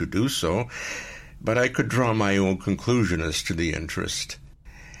elect to do so, but I could draw my own conclusion as to the interest.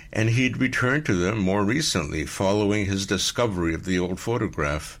 And he'd returned to them more recently, following his discovery of the old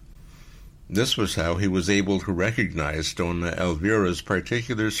photograph. This was how he was able to recognize Dona Elvira's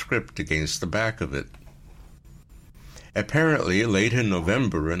particular script against the back of it. Apparently, late in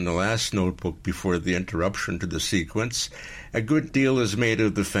November, in the last notebook before the interruption to the sequence, a good deal is made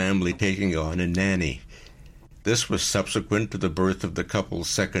of the family taking on a nanny. This was subsequent to the birth of the couple's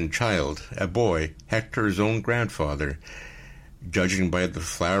second child, a boy, Hector's own grandfather. Judging by the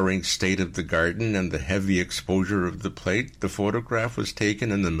flowering state of the garden and the heavy exposure of the plate, the photograph was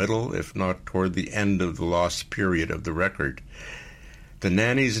taken in the middle, if not toward the end of the lost period of the record. The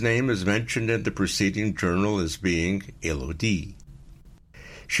nanny's name is mentioned in the preceding journal as being Elodie.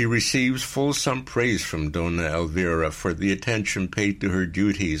 She receives fulsome praise from Dona Elvira for the attention paid to her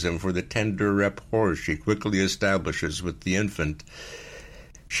duties and for the tender rapport she quickly establishes with the infant.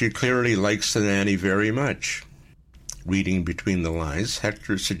 She clearly likes the nanny very much. Reading between the lines,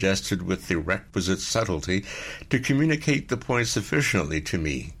 Hector suggested with the requisite subtlety to communicate the point sufficiently to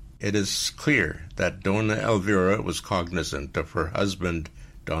me. It is clear that Dona Elvira was cognizant of her husband,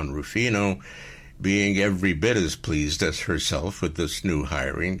 Don Rufino, being every bit as pleased as herself with this new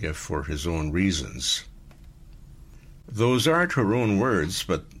hiring, if for his own reasons. Those aren't her own words,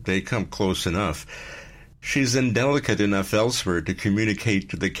 but they come close enough. She's indelicate enough elsewhere to communicate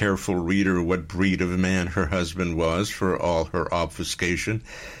to the careful reader what breed of man her husband was, for all her obfuscation.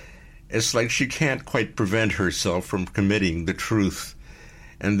 It's like she can't quite prevent herself from committing the truth.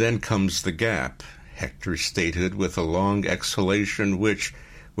 And then comes the gap, Hector stated with a long exhalation which,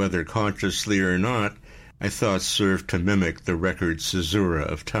 whether consciously or not, I thought served to mimic the record caesura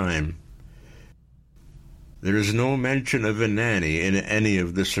of time. There is no mention of a nanny in any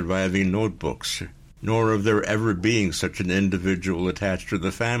of the surviving notebooks, nor of there ever being such an individual attached to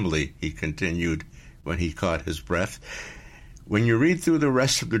the family, he continued when he caught his breath. When you read through the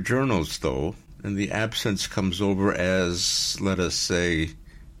rest of the journals, though, and the absence comes over as, let us say,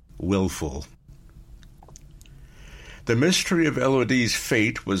 willful. The mystery of Elodie's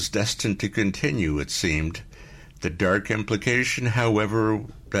fate was destined to continue, it seemed. The dark implication, however,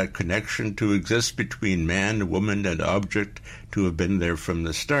 that connection to exist between man, woman, and object to have been there from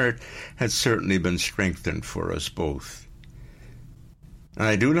the start, had certainly been strengthened for us both.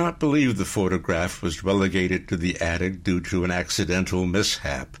 I do not believe the photograph was relegated to the attic due to an accidental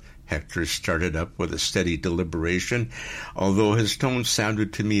mishap. Hector started up with a steady deliberation, although his tone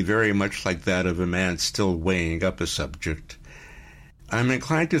sounded to me very much like that of a man still weighing up a subject. I'm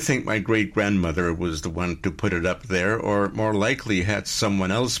inclined to think my great-grandmother was the one to put it up there, or more likely had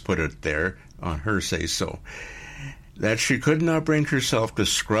someone else put it there, on her say-so. That she could not bring herself to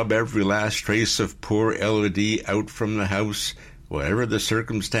scrub every last trace of poor Elodie out from the house, whatever the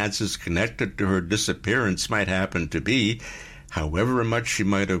circumstances connected to her disappearance might happen to be, however much she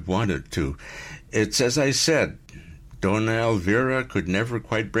might have wanted to. It's as I said, Dona Elvira could never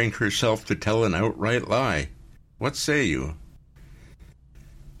quite bring herself to tell an outright lie. What say you?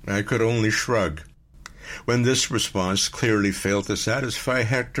 I could only shrug. When this response clearly failed to satisfy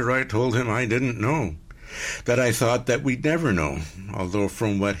Hector, I told him I didn't know, that I thought that we'd never know, although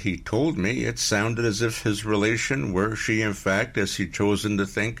from what he told me it sounded as if his relation, were she in fact, as he'd chosen to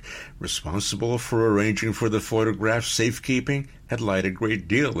think, responsible for arranging for the photograph's safekeeping, had lied a great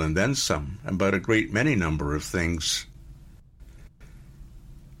deal, and then some, about a great many number of things.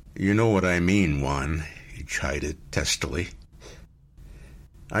 You know what I mean, Juan, he chided testily.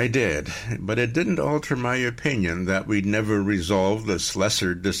 I did, but it didn't alter my opinion that we'd never resolve this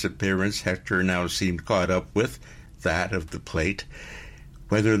lesser disappearance Hector now seemed caught up with, that of the plate.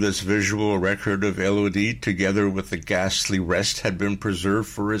 Whether this visual record of Elodie, together with the ghastly rest, had been preserved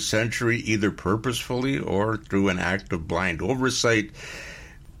for a century either purposefully or through an act of blind oversight,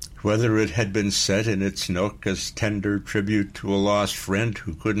 whether it had been set in its nook as tender tribute to a lost friend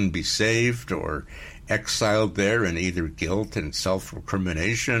who couldn't be saved, or exiled there in either guilt and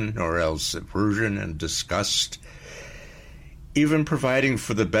self-recrimination, or else aversion and disgust. Even providing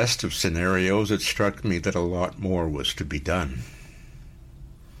for the best of scenarios, it struck me that a lot more was to be done.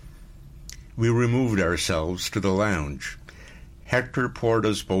 We removed ourselves to the lounge. Hector poured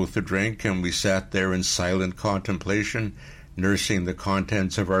us both a drink, and we sat there in silent contemplation, nursing the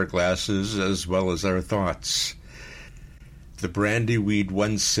contents of our glasses as well as our thoughts. The brandy we'd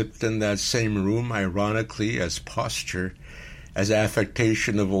once sipped in that same room, ironically, as posture, as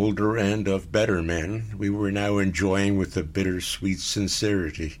affectation of older and of better men, we were now enjoying with a bittersweet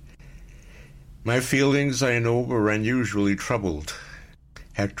sincerity. My feelings, I know, were unusually troubled.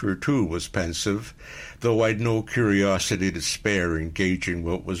 Hector, too, was pensive, though I'd no curiosity to spare in gauging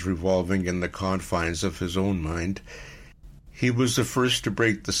what was revolving in the confines of his own mind. He was the first to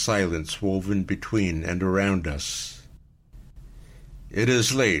break the silence woven between and around us. It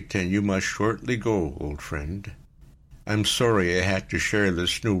is late, and you must shortly go, old friend. I'm sorry I had to share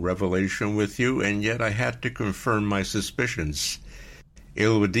this new revelation with you, and yet I had to confirm my suspicions.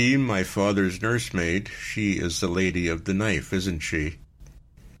 Elodie, my father's nursemaid, she is the lady of the knife, isn't she?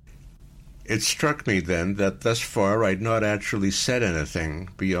 It struck me then that thus far I'd not actually said anything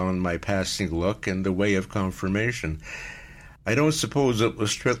beyond my passing look in the way of confirmation. I don't suppose it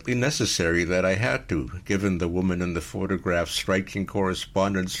was strictly necessary that I had to, given the woman in the photograph's striking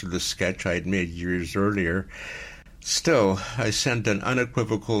correspondence to the sketch I'd made years earlier. Still, I sent an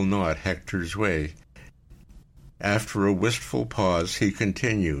unequivocal nod Hector's way. After a wistful pause, he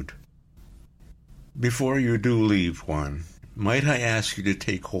continued, Before you do leave, Juan, might I ask you to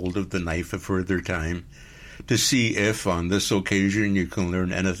take hold of the knife a further time, to see if, on this occasion, you can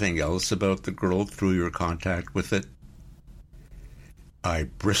learn anything else about the girl through your contact with it? I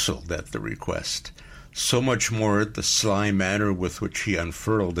bristled at the request, so much more at the sly manner with which he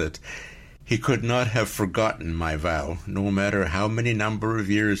unfurled it. He could not have forgotten my vow, no matter how many number of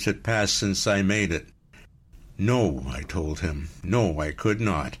years had passed since I made it. No, I told him, no, I could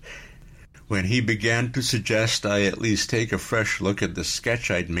not. When he began to suggest I at least take a fresh look at the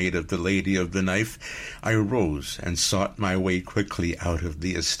sketch I'd made of the lady of the knife, I rose and sought my way quickly out of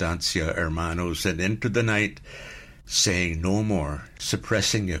the estancia, hermanos, and into the night, saying no more,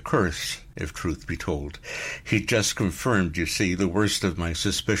 suppressing a curse, if truth be told. He just confirmed, you see, the worst of my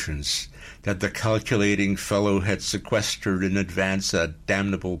suspicions, that the calculating fellow had sequestered in advance a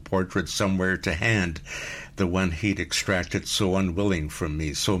damnable portrait somewhere to hand, the one he'd extracted so unwilling from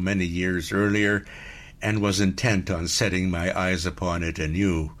me so many years earlier, and was intent on setting my eyes upon it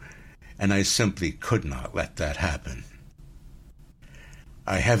anew, and I simply could not let that happen.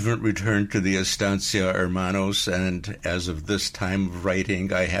 I haven't returned to the Estancia Hermanos, and as of this time of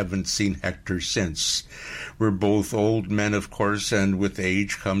writing, I haven't seen Hector since. We're both old men, of course, and with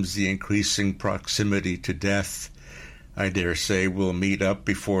age comes the increasing proximity to death. I dare say we'll meet up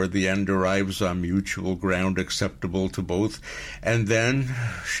before the end arrives on mutual ground acceptable to both, and then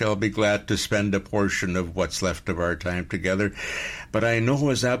shall be glad to spend a portion of what's left of our time together. But I know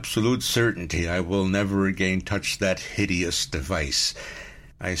with absolute certainty I will never again touch that hideous device.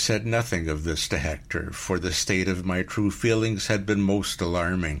 I said nothing of this to Hector, for the state of my true feelings had been most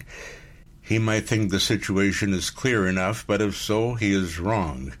alarming. He might think the situation is clear enough, but if so, he is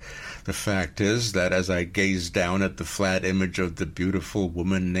wrong. The fact is that as I gazed down at the flat image of the beautiful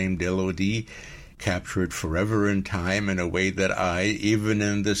woman named Elodie, captured forever in time in a way that I, even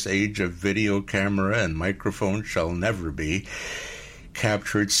in this age of video camera and microphone, shall never be,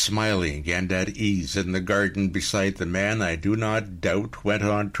 captured smiling and at ease in the garden beside the man I do not doubt went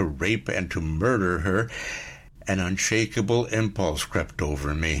on to rape and to murder her, an unshakable impulse crept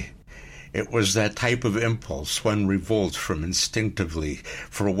over me. It was that type of impulse one revolts from instinctively,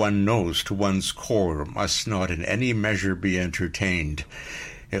 for one knows to one's core must not in any measure be entertained.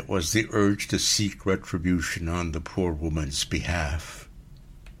 It was the urge to seek retribution on the poor woman's behalf.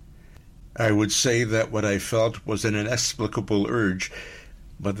 I would say that what I felt was an inexplicable urge,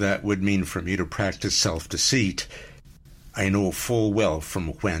 but that would mean for me to practice self-deceit. I know full well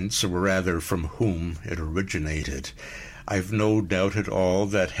from whence, or rather from whom, it originated. I've no doubt at all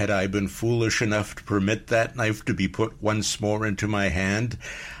that had I been foolish enough to permit that knife to be put once more into my hand,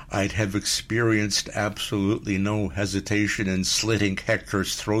 I'd have experienced absolutely no hesitation in slitting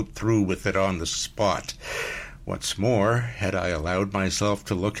Hector's throat through with it on the spot. What's more, had I allowed myself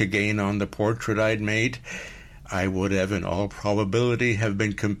to look again on the portrait I'd made, I would have in all probability have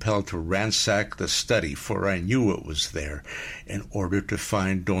been compelled to ransack the study, for I knew it was there, in order to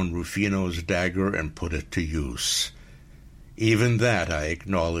find Don Rufino's dagger and put it to use. Even that, I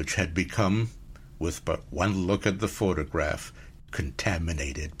acknowledge, had become, with but one look at the photograph,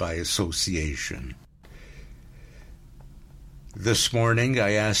 contaminated by association. This morning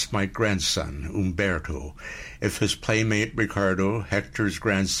I asked my grandson, Umberto, if his playmate Ricardo, Hector's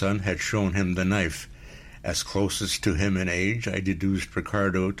grandson, had shown him the knife. As closest to him in age, I deduced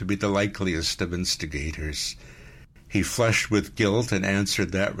Ricardo to be the likeliest of instigators. He flushed with guilt and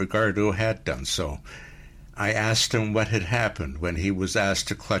answered that Ricardo had done so. I asked him what had happened when he was asked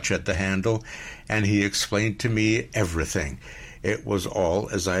to clutch at the handle, and he explained to me everything. It was all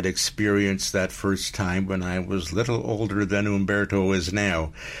as I'd experienced that first time when I was little older than Umberto is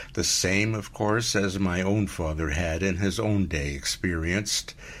now, the same, of course, as my own father had in his own day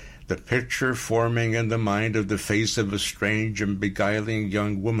experienced, the picture forming in the mind of the face of a strange and beguiling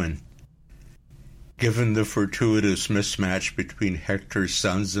young woman. Given the fortuitous mismatch between Hector's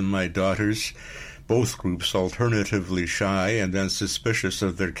sons and my daughters, both groups alternatively shy and then suspicious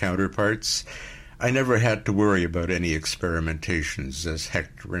of their counterparts, I never had to worry about any experimentations, as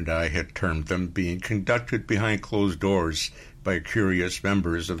Hector and I had termed them, being conducted behind closed doors by curious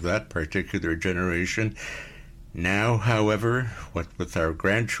members of that particular generation. Now, however, what with our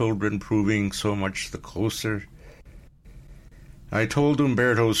grandchildren proving so much the closer, I told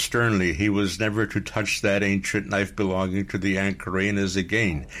Umberto sternly he was never to touch that ancient knife belonging to the Ancarenas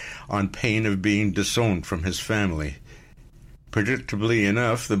again, on pain of being disowned from his family. Predictably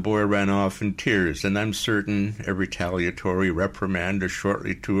enough, the boy ran off in tears, and I'm certain a retaliatory reprimand is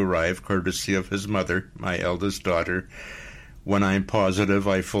shortly to arrive, courtesy of his mother, my eldest daughter, one I'm positive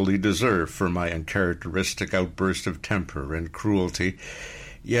I fully deserve for my uncharacteristic outburst of temper and cruelty.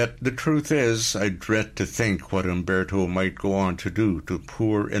 Yet the truth is, I dread to think what Umberto might go on to do to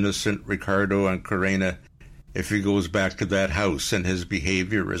poor innocent Ricardo and Carena if he goes back to that house and his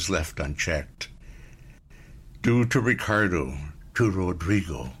behavior is left unchecked. Do to Ricardo, to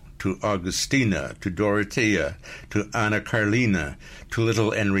Rodrigo, to Augustina, to Dorothea, to Anna Carlina, to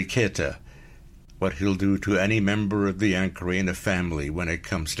little Enriqueta, what he'll do to any member of the Ancarena family when it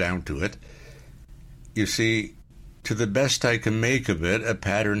comes down to it. You see, to the best I can make of it, a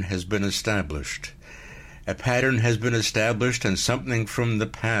pattern has been established. A pattern has been established, and something from the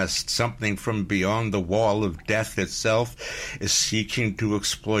past, something from beyond the wall of death itself, is seeking to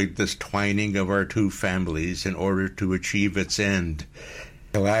exploit this twining of our two families in order to achieve its end.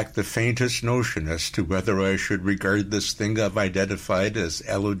 I lack the faintest notion as to whether I should regard this thing I've identified as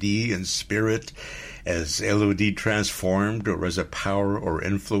LOD in spirit, as LOD transformed, or as a power or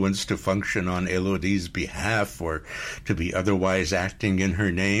influence to function on LOD's behalf, or to be otherwise acting in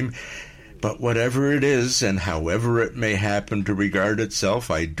her name. But whatever it is, and however it may happen to regard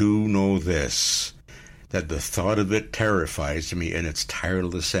itself, I do know this, that the thought of it terrifies me in its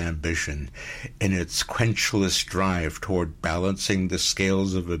tireless ambition, in its quenchless drive toward balancing the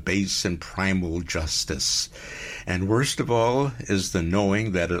scales of a base and primal justice. And worst of all is the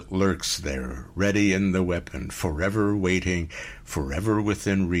knowing that it lurks there, ready in the weapon, forever waiting, forever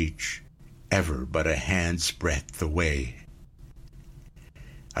within reach, ever but a hand's breadth away.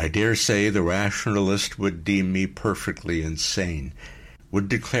 I dare say the rationalist would deem me perfectly insane, would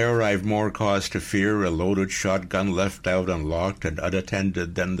declare I've more cause to fear a loaded shotgun left out unlocked and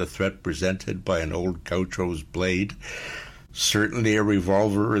unattended than the threat presented by an old gaucho's blade. Certainly a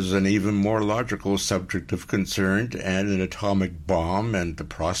revolver is an even more logical subject of concern, and an atomic bomb and the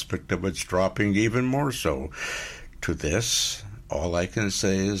prospect of its dropping even more so. To this, all I can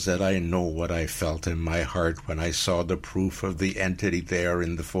say is that I know what I felt in my heart when I saw the proof of the entity there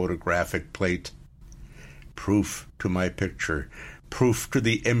in the photographic plate. Proof to my picture, proof to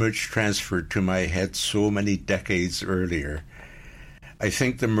the image transferred to my head so many decades earlier. I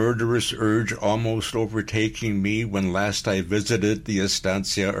think the murderous urge almost overtaking me when last I visited the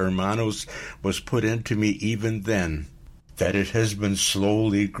Estancia Hermanos was put into me even then, that it has been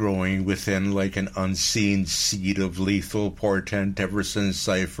slowly growing within like an unseen seed of lethal portent ever since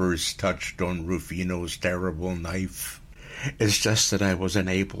I first touched on Rufino's terrible knife. It's just that I was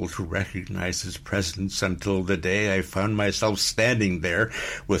unable to recognize his presence until the day I found myself standing there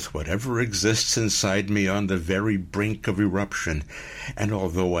with whatever exists inside me on the very brink of eruption, and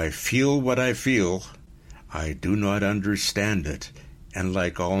although I feel what I feel, I do not understand it, and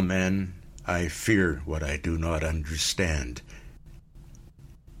like all men, I fear what I do not understand.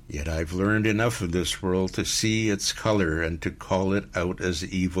 Yet I've learned enough of this world to see its color and to call it out as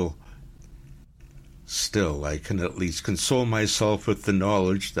evil. Still, I can at least console myself with the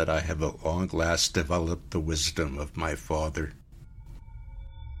knowledge that I have at long last developed the wisdom of my father.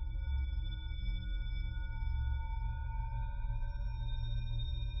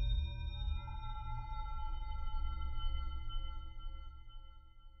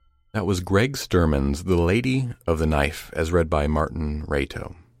 That was Greg Sturman's The Lady of the Knife, as read by Martin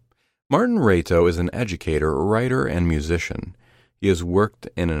Rato. Martin Rato is an educator, writer, and musician. He has worked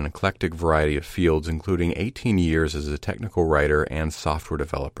in an eclectic variety of fields, including 18 years as a technical writer and software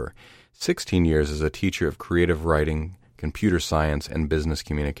developer, 16 years as a teacher of creative writing, computer science, and business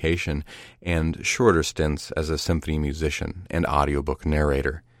communication, and shorter stints as a symphony musician and audiobook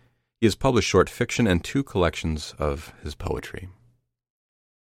narrator. He has published short fiction and 2 collections of his poetry.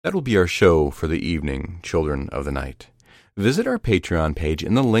 That will be our show for the evening, Children of the Night. Visit our Patreon page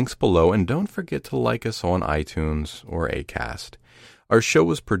in the links below, and don't forget to like us on iTunes or Acast. Our show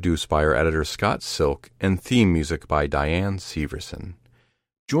was produced by our editor Scott Silk and theme music by Diane Severson.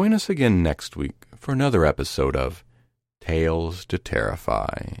 Join us again next week for another episode of Tales to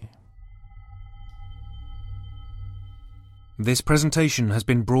Terrify. This presentation has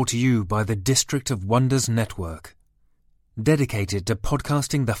been brought to you by the District of Wonders Network, dedicated to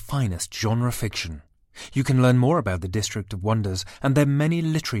podcasting the finest genre fiction. You can learn more about the District of Wonders and their many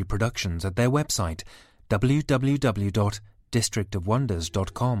literary productions at their website,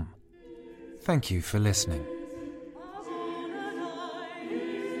 www.districtofwonders.com. Thank you for listening.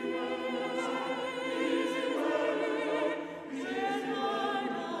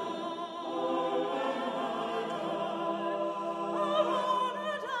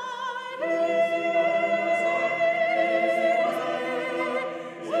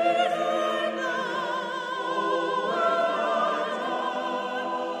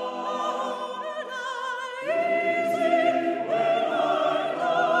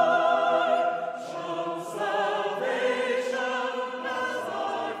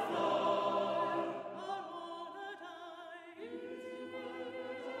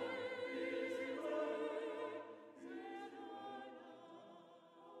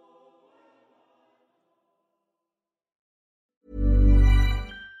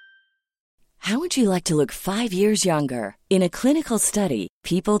 How would you like to look 5 years younger? In a clinical study,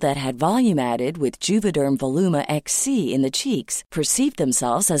 people that had volume added with Juvederm Voluma XC in the cheeks perceived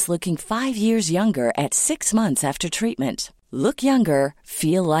themselves as looking 5 years younger at 6 months after treatment. Look younger,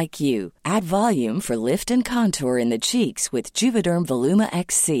 feel like you. Add volume for lift and contour in the cheeks with Juvederm Voluma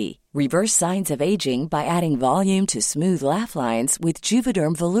XC. Reverse signs of aging by adding volume to smooth laugh lines with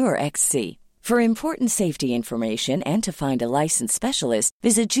Juvederm Volure XC. For important safety information and to find a licensed specialist,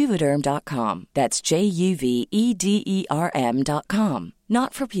 visit Juvederm.com. That's JUVEDERM.com.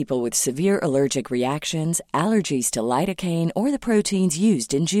 Not for people with severe allergic reactions, allergies to lidocaine, or the proteins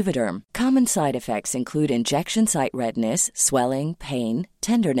used in Juvederm. Common side effects include injection site redness, swelling, pain,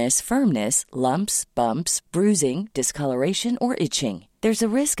 tenderness, firmness, lumps, bumps, bruising, discoloration, or itching. There's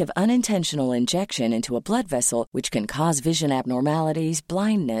a risk of unintentional injection into a blood vessel, which can cause vision abnormalities,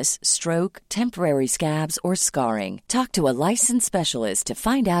 blindness, stroke, temporary scabs, or scarring. Talk to a licensed specialist to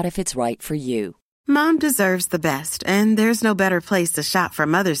find out if it's right for you. Mom deserves the best, and there's no better place to shop for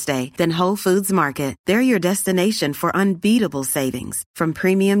Mother's Day than Whole Foods Market. They're your destination for unbeatable savings, from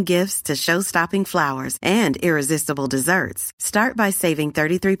premium gifts to show-stopping flowers and irresistible desserts. Start by saving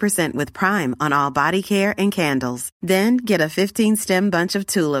 33% with Prime on all body care and candles. Then get a 15-stem bunch of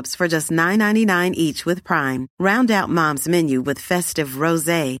tulips for just $9.99 each with Prime. Round out Mom's menu with festive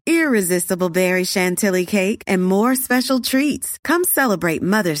rosé, irresistible berry chantilly cake, and more special treats. Come celebrate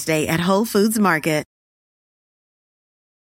Mother's Day at Whole Foods Market